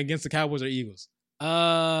Redskins? I mean, against the Cowboys or Eagles?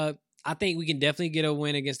 I think we can definitely get a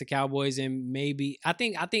win against the Cowboys, and maybe I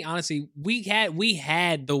think honestly we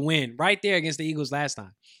had the win right there against the Eagles last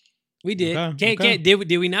time. We did. Okay.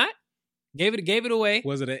 Did we not? Gave it away.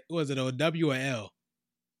 Was it a W or L?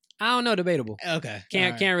 I don't know. Debatable. Okay.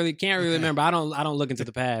 Can't really remember. I don't look into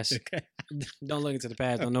the past. Okay. Don't look into the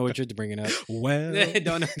past. Don't know what you're bringing up. Well,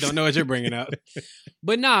 don't know what you're bringing up.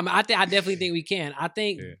 But no, I definitely think we can. I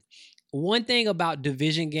think one thing about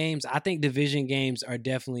division games, I think division games are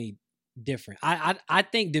definitely different. I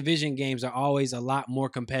think division games are always a lot more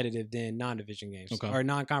competitive than non-division games or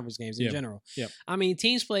non-conference games in general. Yep. I mean,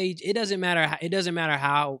 teams play. It doesn't matter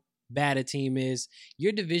how bad a team is.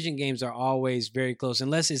 Your division games are always very close,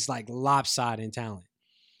 unless it's like lopsided in talent.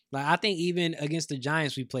 Like I think even against the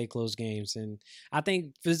Giants, we play close games, and I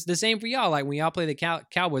think it's the same for y'all. Like when y'all play the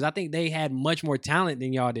Cowboys, I think they had much more talent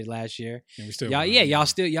than y'all did last year. and we still Y'all, won.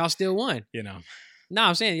 y'all still won. No,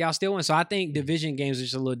 I'm saying y'all still won. So I think division games are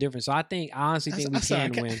just a little different. So I honestly think we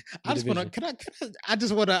can win. I just want to. I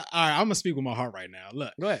just want to. All right, I'm gonna speak with my heart right now.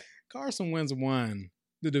 Look, Go ahead. Carson Wentz won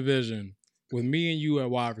the division with me and you at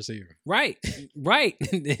wide receiver. Right.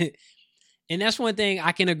 And that's one thing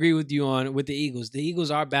I can agree with you on with the Eagles. The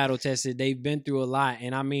Eagles are battle tested. They've been through a lot.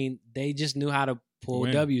 And I mean, they just knew how to pull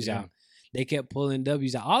W's out. They kept pulling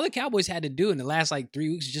W's out. All the Cowboys had to do in the last 3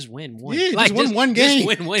 weeks is just win one. Yeah, like, just win one game. Just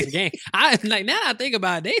win one game. Now that I think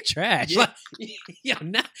about it, they trash. Yeah.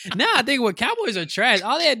 Now I think what Cowboys are trash.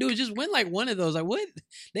 All they had to do is just win one of those. What?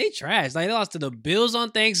 They trash. They lost to the Bills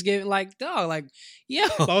on Thanksgiving. Yo.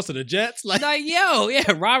 Lost to the Jets.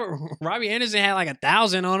 Robbie Anderson had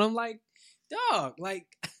 1,000 on him. Dog.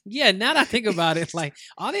 Now that I think about it,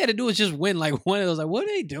 all they had to do was just win one of those. What are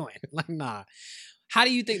they doing? Nah. How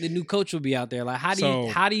do you think the new coach will be out there? How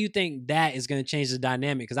do you think that is going to change the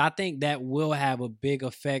dynamic? Because I think that will have a big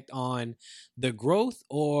effect on the growth,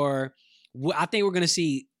 or I think we're going to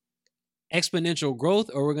see exponential growth,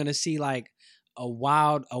 or we're going to see a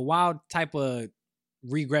wild type of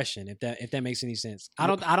regression. If that makes any sense. I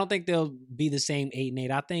don't think they'll be the same 8-8.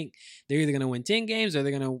 I think they're either going to win 10 games or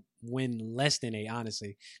they're going to win less than 8,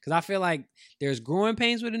 honestly, because I feel like there's growing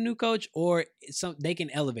pains with a new coach, or they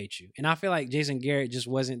can elevate you, and I feel like Jason Garrett just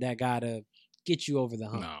wasn't that guy to get you over the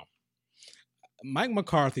hump. No, Mike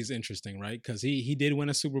McCarthy's interesting, right? Because he did win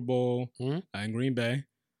a Super Bowl in Green Bay.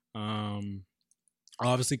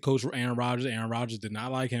 Obviously, Coach Aaron Rodgers. Aaron Rodgers did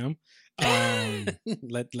not like him.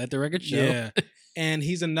 Let the record show. Yeah, and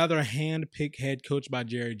he's another hand-picked head coach by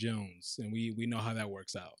Jerry Jones, and we know how that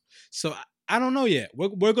works out. So I don't know yet.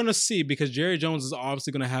 We're going to see, because Jerry Jones is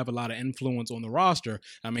obviously going to have a lot of influence on the roster.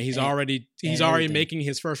 I mean, he's already making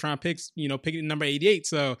his first round picks, picking number 88.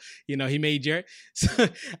 So, he made Jerry. So,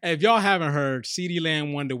 if y'all haven't heard, CeeDee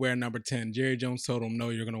Lamb wanted to wear number 10. Jerry Jones told him, no,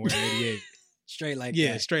 you're going to wear 88. Straight like that.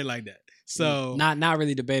 Yeah, straight like that. So not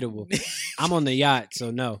really debatable. I'm on the yacht,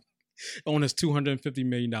 so no. On his $250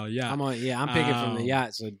 million yacht. I'm picking from the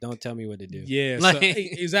yacht, so don't tell me what to do. Yeah, so,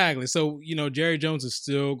 exactly. So, Jerry Jones is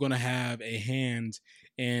still going to have a hand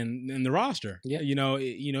in the roster. Yeah.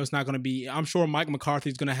 It's not going to be, I'm sure Mike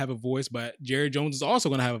McCarthy's going to have a voice, but Jerry Jones is also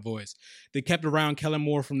going to have a voice. They kept around Kellen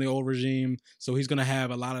Moore from the old regime, so he's going to have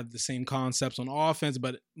a lot of the same concepts on offense,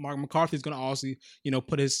 but Mike McCarthy's going to also,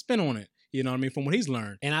 put his spin on it, from what he's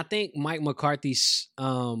learned. And I think Mike McCarthy's,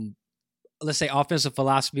 let's say, offensive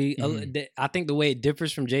philosophy, I think the way it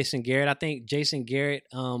differs from Jason Garrett, I think Jason Garrett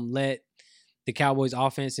let the Cowboys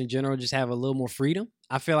offense in general just have a little more freedom.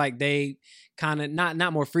 I feel like they kind of,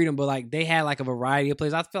 not more freedom, but they had a variety of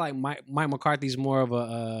plays. I feel like Mike McCarthy's more of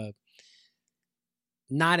a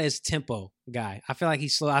not as tempo guy. I feel like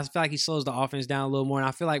he's slow. I feel like he slows the offense down a little more. And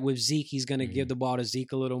I feel like with Zeke, he's going to give the ball to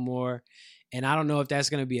Zeke a little more. And I don't know if that's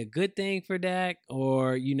going to be a good thing for Dak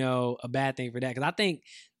or, a bad thing for Dak. Because I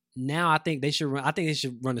think they should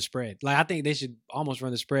run the spread. I think they should almost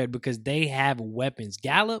run the spread because they have weapons.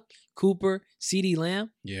 Gallup, Cooper, CeeDee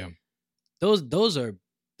Lamb. Yeah. Those are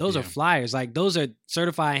flyers. Those are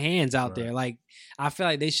certified hands out there. I feel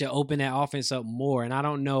like they should open that offense up more. And I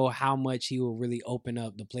don't know how much he will really open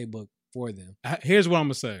up the playbook for them. Here's what I'm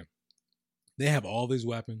going to say. They have all these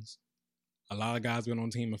weapons. A lot of guys been on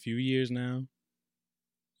the team a few years now.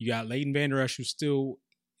 You got Leighton Vander Esch, who's still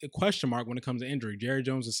a question mark when it comes to injury. Jerry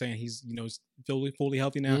Jones is saying he's fully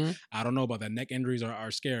healthy now. Mm-hmm. I don't know about that. Neck injuries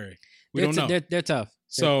are scary. We don't know. They're tough.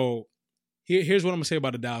 So here's what I'm gonna say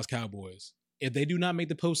about the Dallas Cowboys. If they do not make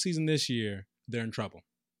the postseason this year, they're in trouble.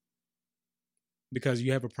 Because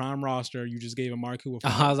you have a prime roster. You just gave Amari Cooper.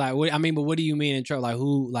 I was like, but what do you mean in trouble?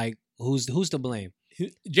 Who's to blame?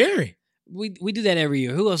 Jerry. We do that every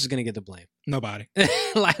year. Who else is gonna get the blame? Nobody.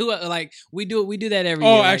 We do that every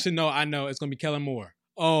year. Oh, actually, no. I know it's gonna be Kellen Moore.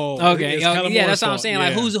 Oh, okay. Yeah, that's what I'm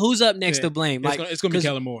saying. Who's up next to blame? It's gonna be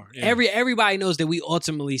Kellen Moore. Yeah. Everybody knows that we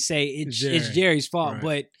ultimately say it's Jerry's fault, right.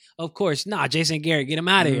 But of course, Jason Garrett, get him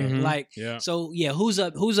out of here. So who's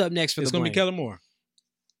up next for the blame? It's gonna be Kellen Moore.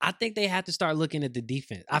 I think they have to start looking at the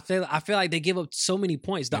defense. I feel like they give up so many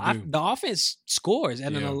points. The offense scores,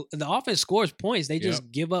 and the offense scores points. They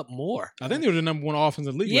just give up more. I think they were the number one offense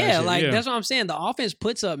in the league last year. That's what I'm saying. The offense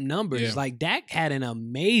puts up numbers. Yeah. Dak had an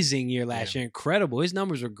amazing year last year. Incredible. His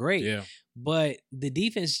numbers were great. Yeah. But the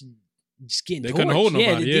defense just getting torched. Couldn't hold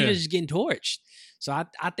nobody. The defense is getting torched. So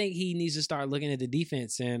I think he needs to start looking at the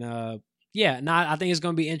defense and I think it's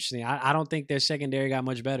going to be interesting. I don't think their secondary got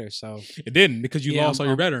much better. So it didn't because you lost all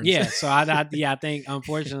your veterans. Yeah, so I think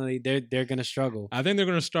unfortunately they're going to struggle. I think they're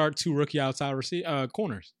going to start 2 rookie outside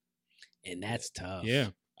corners, and that's tough. Yeah,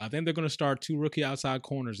 I think they're going to start 2 rookie outside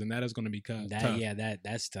corners, and that is going to be tough.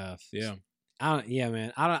 That's tough. Yeah,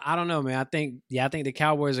 man. I don't know, man. I think the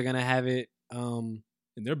Cowboys are going to have it. And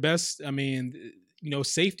their best. I mean.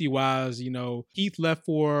 Safety wise, Heath left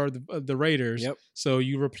for the Raiders. Yep. So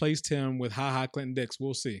you replaced him with Ha Clinton Dix.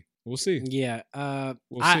 We'll see. We'll see. Yeah.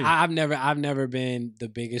 We'll see. I've never been the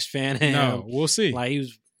biggest fan of him. No, we'll see. Like he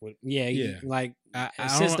was. Yeah. I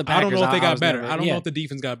Since the don't know if they got better. never, I don't know if the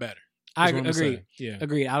defense got better. I That's what I'm agree. saying. Yeah.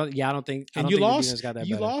 Agreed. I don't think. And the defense got that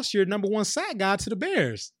you better. lost your number one sack guy to the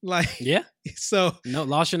Bears. Like, Yeah. so No,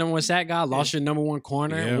 lost your number one sack guy. Lost your number one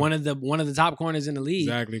corner. Yeah. One of the top corners in the league.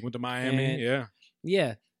 exactly went to Miami. And- Yeah.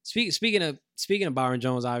 Yeah. Speaking of Byron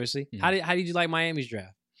Jones, obviously, Mhm. how did you like Miami's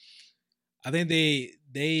draft? I think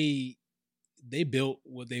they built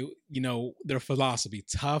what they, their philosophy: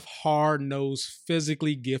 tough, hard-nosed,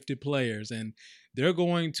 physically gifted players, and they're not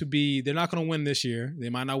going to win this year. They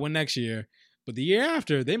might not win next year, but the year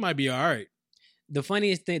after, they might be all right. The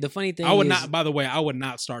funny thing. I would is, not. By the way, I would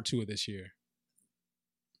not start Tua this year.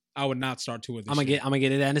 I would not start Tua this I'm year. gonna get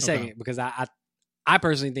to that in a Okay. second because I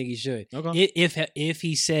personally think he should. Okay. If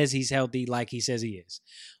he says he's healthy like he says he is.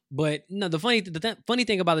 But no, the funny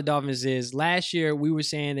thing about the Dolphins is last year we were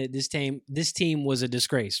saying that this team was a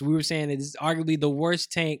disgrace. We were saying that this is arguably the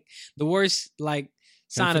worst sign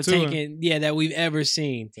of for Tua. tanking, that we've ever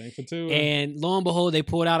seen. Thank for Tua. And lo and behold, they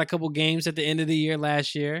pulled out a couple games at the end of the year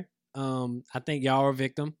last year. I think y'all were a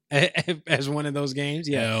victim as one of those games.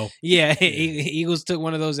 L. Eagles took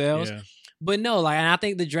one of those L's. Yeah, But no, and I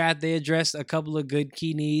think the draft, they addressed a couple of good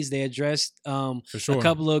key needs. They addressed for sure. a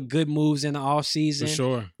couple of good moves in the offseason. For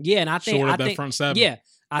sure. Yeah, and I think Short of that front seven. Yeah,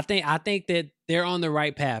 I think that they're on the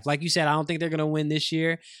right path. Like you said, I don't think they're going to win this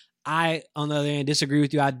year. I, on the other hand, disagree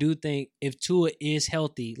with you. I do think if Tua is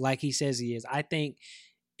healthy, like he says he is, I think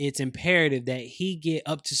it's imperative that he get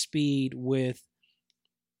up to speed with.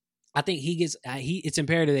 I think it's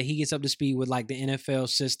imperative that he gets up to speed with like the NFL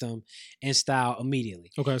system and style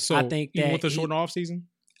immediately. Okay, so I think even that with the short off season.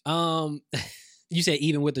 You said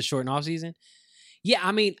even with the short off season? Yeah,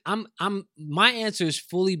 I mean, my answer is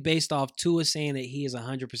fully based off Tua saying that he is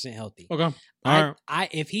 100% healthy. Okay, all right.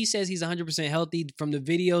 If he says he's 100% healthy from the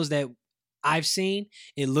videos that I've seen,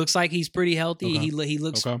 it looks like he's pretty healthy. Okay. He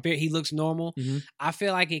looks he looks normal. Mhm. I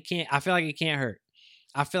feel like it can't hurt.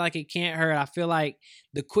 I feel like it can't hurt. I feel like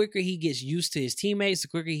the quicker he gets used to his teammates, the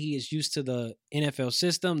quicker he gets used to the NFL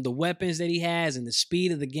system, the weapons that he has, and the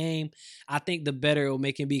speed of the game, I think the better it will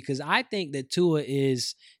make him be. Because I think that Tua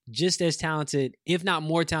is just as talented, if not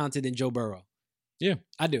more talented, than Joe Burrow. Yeah,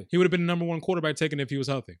 I do. He would have been the number one quarterback taken if he was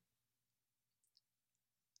healthy.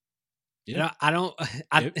 Yeah.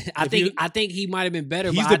 I think he might have been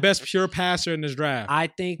better. He's but the best pure passer in this draft. I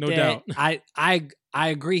think No that doubt. I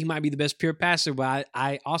agree he might be the best pure passer, but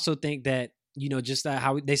I also think that, just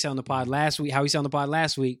how they said on the pod last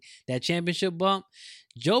week, that championship bump,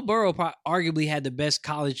 Joe Burrow arguably had the best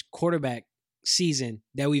college quarterback season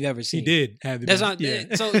that we've ever seen. He did have the That's best.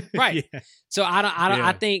 not so right. Yeah. So I don't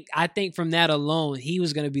Yeah. I think from that alone, he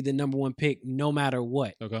was going to be the number one pick no matter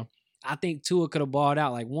what. Okay. I think Tua could have balled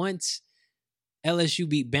out. Like once LSU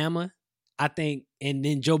beat Bama, I think, and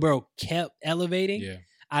then Joe Burrow kept elevating. Yeah.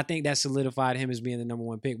 I think that solidified him as being the number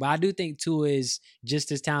one pick. But I do think Tua is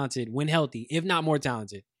just as talented when healthy, if not more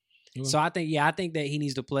talented. Okay. So I think that he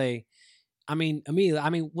needs to play. I mean, immediately. I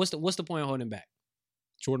mean, what's the point of holding him back?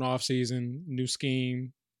 Short off season, new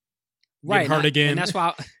scheme. Right, Get hurt again. and that's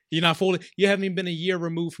why. You're not fully. You haven't even been a year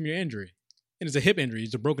removed from your injury, and it's a hip injury.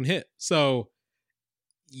 It's a broken hip, so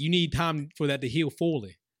you need time for that to heal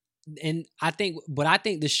fully. And I think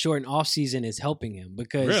the shortened off season is helping him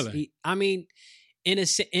because Really? in a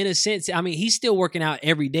sense, I mean, he's still working out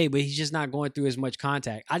every day, but he's just not going through as much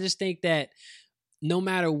contact. I just think that no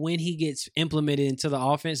matter when he gets implemented into the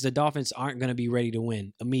offense, the Dolphins aren't going to be ready to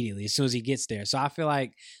win immediately as soon as he gets there. So I feel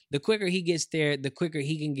like the quicker he gets there, the quicker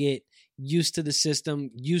he can get used to the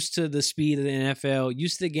system, used to the speed of the NFL,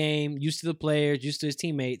 used to the game, used to the players, used to his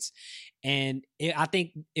teammates. And I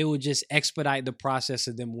think it would just expedite the process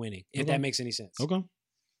of them winning, if Okay. that makes any sense. Okay. All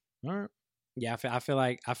right. Yeah, I feel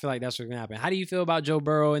like that's what's gonna happen. How do you feel about Joe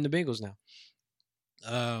Burrow and the Bengals now?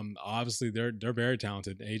 Obviously they're very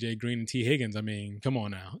talented. AJ Green and T Higgins. I mean, come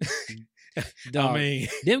on now. Dog, I mean,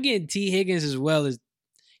 them getting T Higgins as well as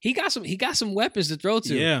he got some weapons to throw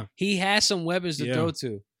to. yeah. He has some weapons to Yeah. throw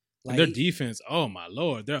to. And their defense. Oh my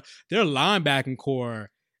Lord, their linebacking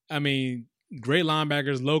core. I mean, great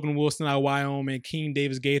linebackers: Logan Wilson out of Wyoming, King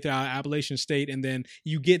Davis Gaither out of Appalachian State, and then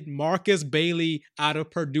you get Marcus Bailey out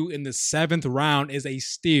of Purdue in the 7th round is a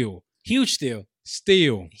steal. huge steal.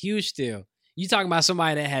 Steal. You talking about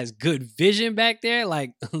somebody that has good vision back there,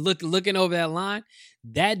 like looking over that line.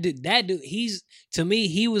 That dude, to me,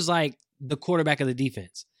 he was like the quarterback of the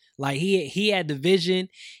defense. Like he had the vision.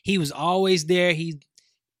 He was always there. He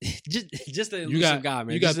just an elusive guy,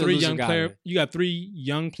 man. You got Just an three elusive young guy, player. man. You got 3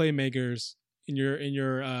 young playmakers in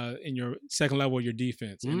your second level of your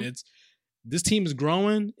defense, and Mhm. this team is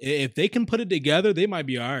growing. If they can put it together, they might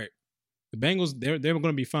be all right. The Bengals, they're going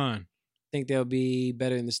to be fine. Think they'll be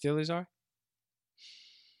better than the Steelers are?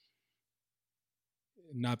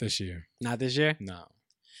 Not this year. Not this year? No.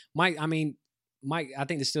 Mike, I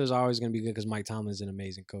think the Steelers are always going to be good because Mike Tomlin's an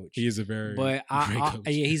amazing coach. He is a very great coach.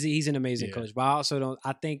 Yeah, he's an amazing coach. But I also don't.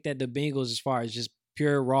 I think that the Bengals, as far as just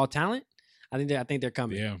pure raw talent, I think they're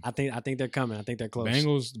coming. Yeah. I think they're coming. I think they're close.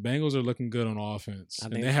 Bengals are looking good on offense,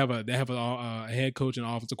 and they have a head coach and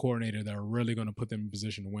offensive coordinator that are really going to put them in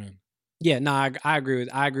position to win. Yeah, no, I agree with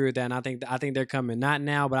that, and I think they're coming. Not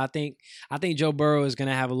now, but I think Joe Burrow is going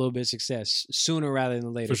to have a little bit of success sooner rather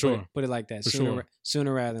than later. For sure, put it like that. For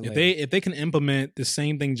sooner rather than later. If they can implement the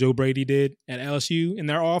same thing Joe Brady did at LSU in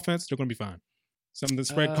their offense, they're going to be fine. Some of the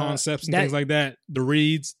spread concepts and things like that. The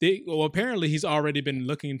reads. Apparently he's already been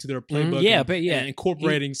looking into their playbook. And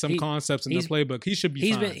incorporating some concepts in their playbook. He should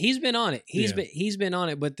be fine. He's been on it. He's been on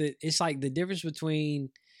it. But it's like the difference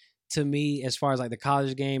between. To me, as far as like the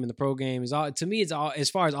college game and the pro game is all. To me, it's all as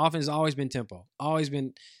far as offense has always been tempo. Always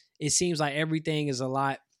been. It seems like everything is a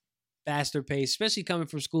lot faster paced, especially coming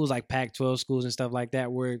from schools like Pac-12 schools and stuff like that,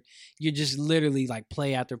 where you're just literally like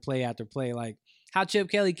play after play after play, like how Chip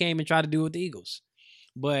Kelly came and tried to do with the Eagles.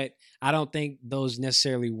 But I don't think those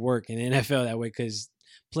necessarily work in the NFL that way because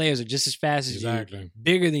players are just as fast as you,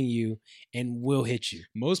 bigger than you, and will hit you.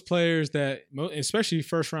 Most players that, especially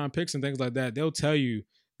first round picks and things like that, they'll tell you.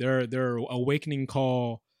 Their awakening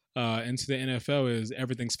call into the NFL is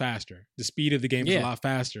everything's faster. The speed of the game is a lot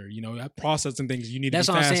faster. You know, processing things you need. That's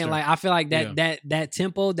to be what faster. I'm saying. Like I feel like that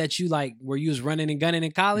tempo that you like where you was running and gunning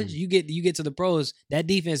in college, you get to the pros. That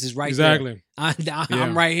defense is right there.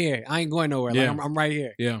 I'm right here. I ain't going nowhere. Like I'm right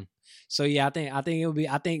here. Yeah. So yeah, I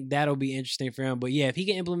think that'll be interesting for him. But yeah, if he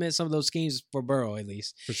can implement some of those schemes for Burrow, at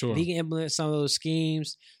least for sure, if he can implement some of those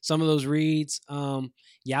schemes, some of those reads,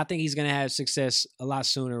 I think he's gonna have success a lot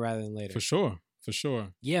sooner rather than later. For sure.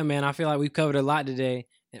 Yeah, man, I feel like we've covered a lot today.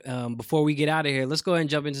 Before we get out of here, let's go ahead and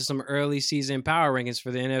jump into some early season power rankings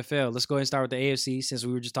for the NFL. Let's go ahead and start with the AFC since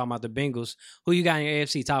we were just talking about the Bengals. Who you got in your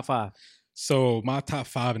AFC top 5? So my top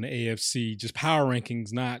 5 in the AFC, just power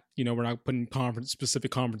rankings, not, we're not putting specific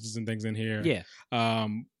conferences and things in here. Yeah.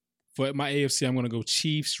 For my AFC, I'm going to go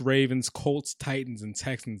Chiefs, Ravens, Colts, Titans, and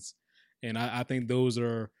Texans. And I think those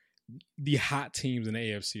are the hot teams in the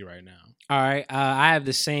AFC right now. All right. I have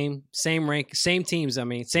the same rank, same teams.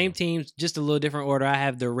 Same teams, just a little different order. I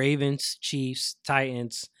have the Ravens, Chiefs,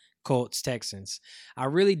 Titans, Colts, Texans. I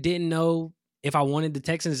really didn't know if I wanted the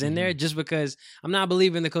Texans in there just because I'm not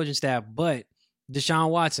believing in the coaching staff, but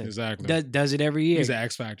Deshaun Watson does it every year. He's an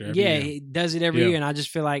X factor every year. He does it every year, and I just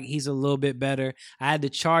feel like he's a little bit better. I had the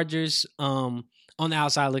Chargers on the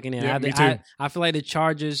outside looking in. Me too. I feel like the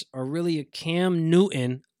Chargers are really a Cam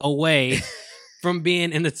Newton away from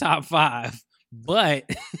being in the top 5. But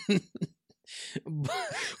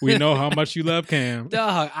we know how much you love Cam.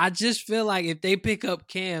 Dog, I just feel like if they pick up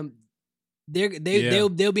Cam,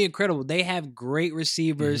 they'll be incredible. They have great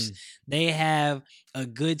receivers. They have a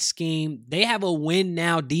good scheme. They have a win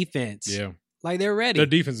now defense. Yeah. Like they're ready. Their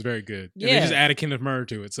defense is very good. Yeah. And they just added Kenneth Murray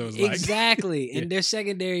to it. So it's like exactly. And their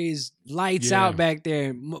secondary is lights out back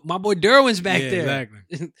there. My boy Derwin's back there.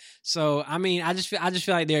 Exactly. So I just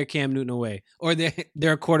feel like they're Cam Newton away. Or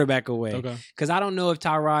they're a quarterback away. Okay. Because I don't know if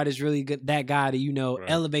Tyrod is really good, that guy to,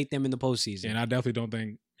 elevate them in the postseason. And I definitely don't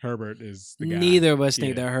think Herbert is the guy. Neither of us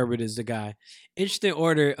think that Herbert is the guy. Interesting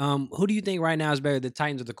order. Who do you think right now is better, the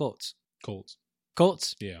Titans or the Colts?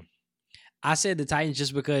 Colts? Yeah. I said the Titans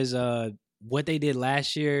just because what they did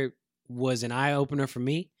last year was an eye-opener for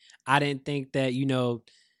me. I didn't think that,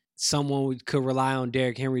 someone could rely on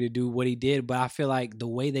Derrick Henry to do what he did, but I feel like the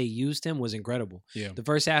way they used him was incredible. Yeah. The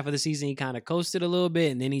first half of the season, he kind of coasted a little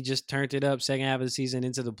bit, and then he just turned it up second half of the season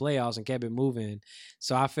into the playoffs and kept it moving.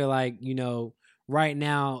 So I feel like, right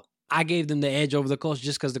now, I gave them the edge over the Colts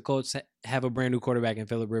just because the Colts have a brand new quarterback in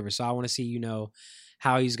Phillip Rivers. So I want to see,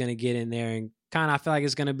 how he's going to get in there. And I feel like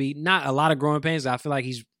it's going to be not a lot of growing pains. I feel like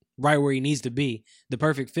he's right where he needs to be, the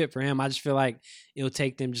perfect fit for him. I just feel like it'll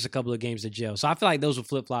take them just a couple of games to gel. So I feel like those will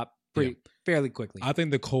flip-flop fairly quickly. I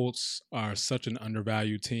think the Colts are such an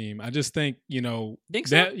undervalued team. I just think, Think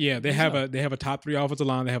so? They have a top 3 offensive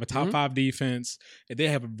line. They have a top 5 defense. They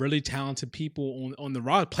have really talented people on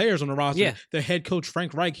the players on the roster. Yeah. Their head coach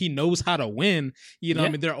Frank Reich, he knows how to win.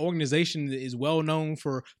 Their organization is well known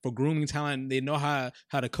for grooming talent. They know how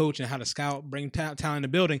to coach and how to scout, bring talent in the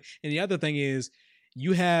building. And the other thing is,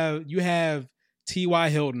 you have T.Y.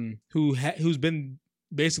 Hilton, who's been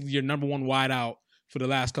basically your number one wideout for the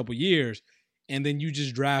last couple of years, and then you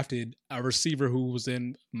just drafted a receiver who was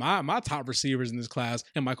in my top receivers in this class,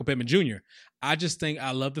 and Michael Pittman Jr. I just think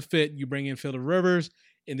I love the fit. You bring in Phillip Rivers,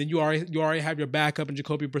 and then you already have your backup in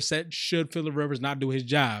Jacoby Brissett. Should Phillip Rivers not do his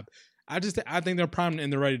job, I think they're primed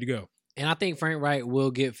and they're ready to go. And I think Frank Wright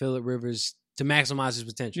will get Phillip Rivers to maximize his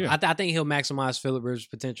potential. Yeah. I think he'll maximize Phillip Rivers'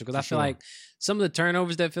 potential because I feel sure. like some of the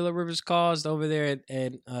turnovers that Phillip Rivers caused over there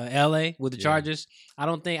at LA with the Chargers,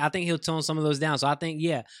 I think he'll tone some of those down. So I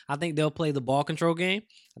think they'll play the ball control game.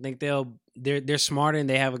 I think they're smarter and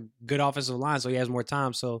they have a good offensive line, so he has more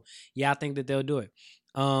time. So yeah, I think that they'll do it.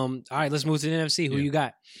 All right, let's move to the NFC. Who you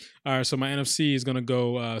got? All right, so my NFC is gonna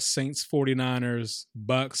go Saints, 49ers,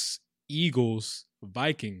 Bucks, Eagles,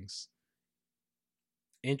 Vikings.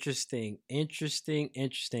 Interesting.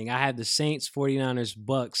 I have the Saints, 49ers,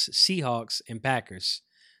 Bucks, Seahawks, and Packers.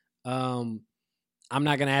 I'm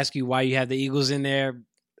not going to ask you why you have the Eagles in there.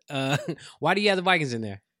 Why do you have the Vikings in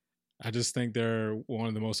there? I just think they're one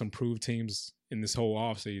of the most improved teams in this whole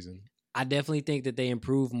offseason. I definitely think that they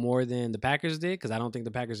improved more than the Packers did because I don't think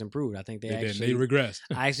the Packers improved. I think they regressed.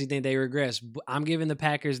 I actually think they regressed. I'm giving the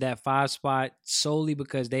Packers that 5 spot solely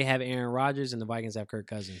because they have Aaron Rodgers and the Vikings have Kirk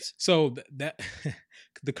Cousins. So that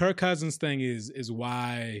the Kirk Cousins thing is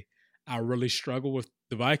why I really struggle with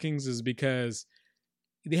the Vikings is because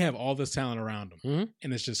they have all this talent around them,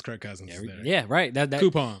 and it's just Kirk Cousins there. Yeah, right. That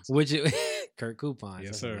coupons. Which Kirk coupons. Yes,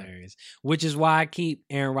 That's sir. Hilarious. Which is why I keep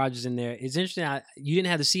Aaron Rodgers in there. It's interesting. You didn't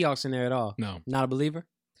have the Seahawks in there at all. No, not a believer.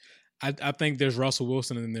 I think there's Russell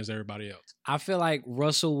Wilson and then there's everybody else. I feel like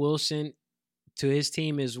Russell Wilson to his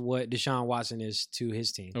team is what Deshaun Watson is to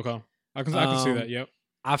his team. Okay, I can see that. Yep.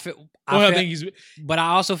 I think he's. But I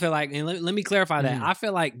also feel like, and let me clarify that. I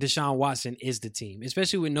feel like Deshaun Watson is the team,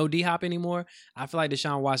 especially with no D-Hop anymore. I feel like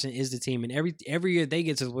Deshaun Watson is the team, and every year they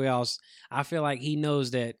get to the playoffs, I feel like he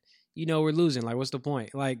knows that we're losing. Like, what's the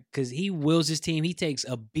point? Like, because he wills his team, he takes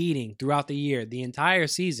a beating throughout the year, the entire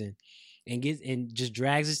season, and just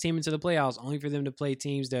drags his team into the playoffs, only for them to play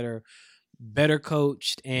teams that are better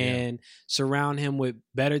coached and surround him with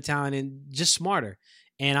better talent and just smarter.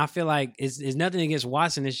 And I feel like it's nothing against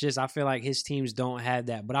Watson. It's just I feel like his teams don't have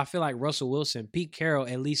that. But I feel like Russell Wilson, Pete Carroll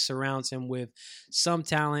at least surrounds him with some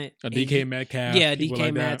talent. A DK Metcalf. Yeah,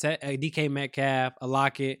 DK Metcalf, a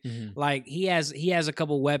Lockett. Mm-hmm. Like he has a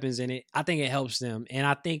couple weapons in it. I think it helps them. And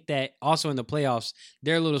I think that also in the playoffs,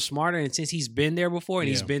 they're a little smarter. And since he's been there before and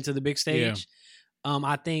he's been to the big stage,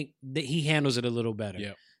 I think that he handles it a little better.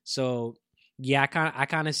 Yeah. So yeah, I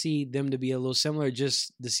kind of see them to be a little similar,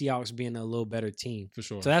 just the Seahawks being a little better team. For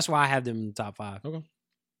sure. So that's why I have them in the top 5. Okay.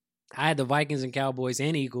 I had the Vikings and Cowboys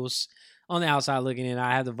and Eagles on the outside looking in.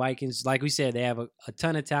 I have the Vikings. Like we said, they have a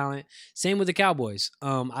ton of talent. Same with the Cowboys.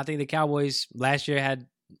 I think the Cowboys last year had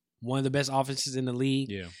one of the best offenses in the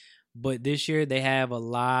league. Yeah. But this year they have a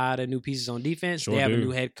lot of new pieces on defense. Sure they have do. a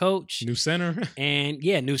new head coach. New center. And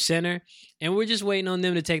new center. And we're just waiting on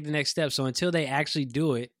them to take the next step. So until they actually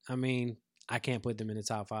do it, I mean, I can't put them in the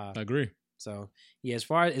top 5. I agree. So yeah, as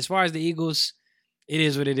far as the Eagles, it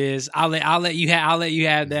is what it is. I'll let you have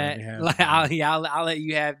that. I'll let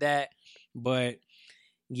you have that. But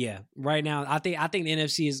yeah, right now I think the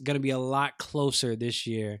NFC is going to be a lot closer this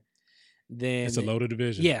year than it's a loaded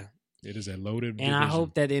division. Yeah, it is a loaded and division. I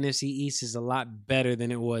hope that the NFC East is a lot better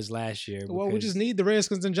than it was last year. Well, we just need the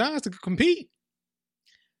Redskins and Giants to compete.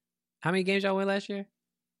 How many games y'all win last year?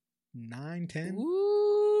 9, 10.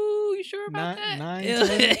 Ooh, you sure about that? 9,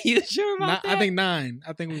 10? You sure about that? I think 9.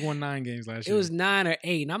 I think we won 9 games last year. It was 9 or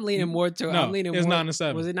 8, and I'm leaning more to. No, I'm leaning it was more, 9 and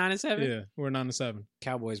 7. Was it 9 and 7? Yeah, we're 9 and 7.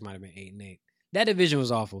 Cowboys might have been 8 and 8. That division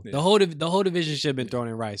was awful. Yeah. The whole division should have been thrown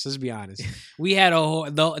in rice. Let's be honest. We had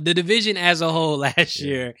the division as a whole last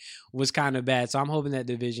year was kind of bad. So I'm hoping that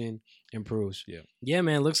division improves. Yeah,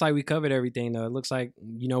 man. Looks like we covered everything though. It looks like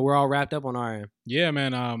we're all wrapped up on our end. Yeah,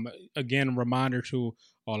 man. Again, a reminder to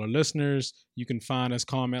all our listeners, you can find us,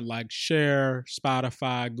 comment, like, share,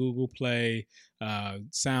 Spotify, Google Play,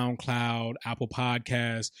 SoundCloud, Apple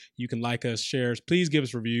Podcasts. You can like us, share us. Please give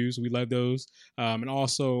us reviews. We love those. And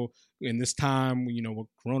also in this time, with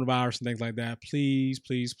coronavirus and things like that, please,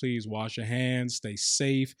 please, please wash your hands, stay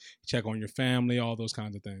safe, check on your family, all those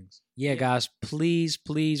kinds of things. Yeah, guys, please,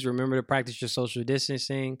 please remember to practice your social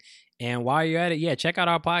distancing. And while you're at it, check out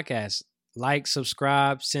our podcast. Like,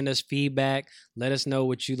 subscribe, send us feedback. Let us know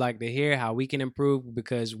what you'd like to hear, how we can improve,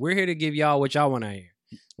 because we're here to give y'all what y'all want to hear.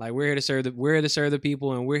 Like, we're here to serve the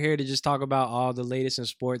people, and we're here to just talk about all the latest in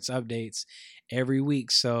sports updates every week.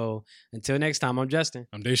 So until next time, I'm Justin.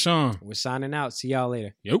 I'm Deshaun. We're signing out. See y'all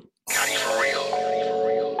later. Yep.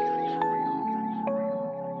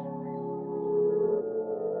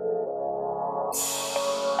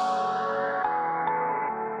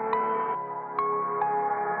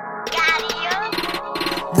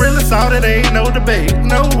 out, it ain't no debate.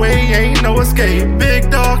 No way, ain't no escape. Big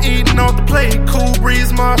dog eating off the plate. Cool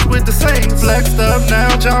breeze march with the Saints. Flexed up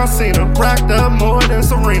now, John Cena. Racked up more than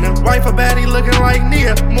Serena. Wife a baddie looking like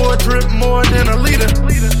Nia. More drip, more than a leader.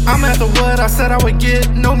 I'm after what I said I would get.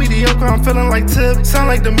 No mediocre, I'm feeling like Tip. Sound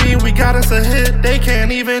like to me, we got us a hit. They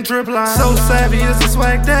can't even drip line. So savvy is a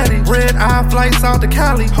swag daddy. Red eye flights out to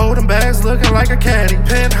Cali. Holding bags looking like a caddy.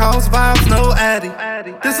 Penthouse vibes, no addy.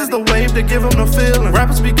 This is the wave that give them the feeling.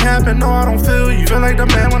 Rappers be capping, no I don't feel you. Feel like the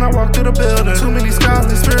man when I walk through the building. Too many scars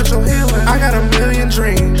need spiritual healing. I got a million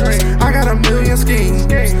dreams. I got a million schemes.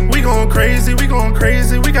 We going crazy, we going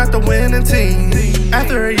crazy. We got the winning team.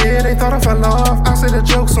 After a year they thought I fell off. I say the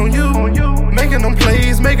joke's on you. Making them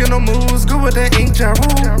plays, making them moves. Good with that ink, Ja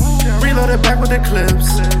Rule. Reloaded back with the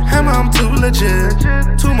clips. Hammer, I'm too legit.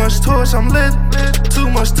 Too much torch, I'm lit. Too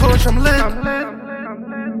much torch, I'm lit.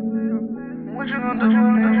 What you gonna do?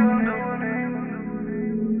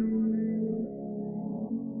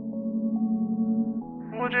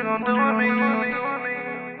 What you gonna do with me?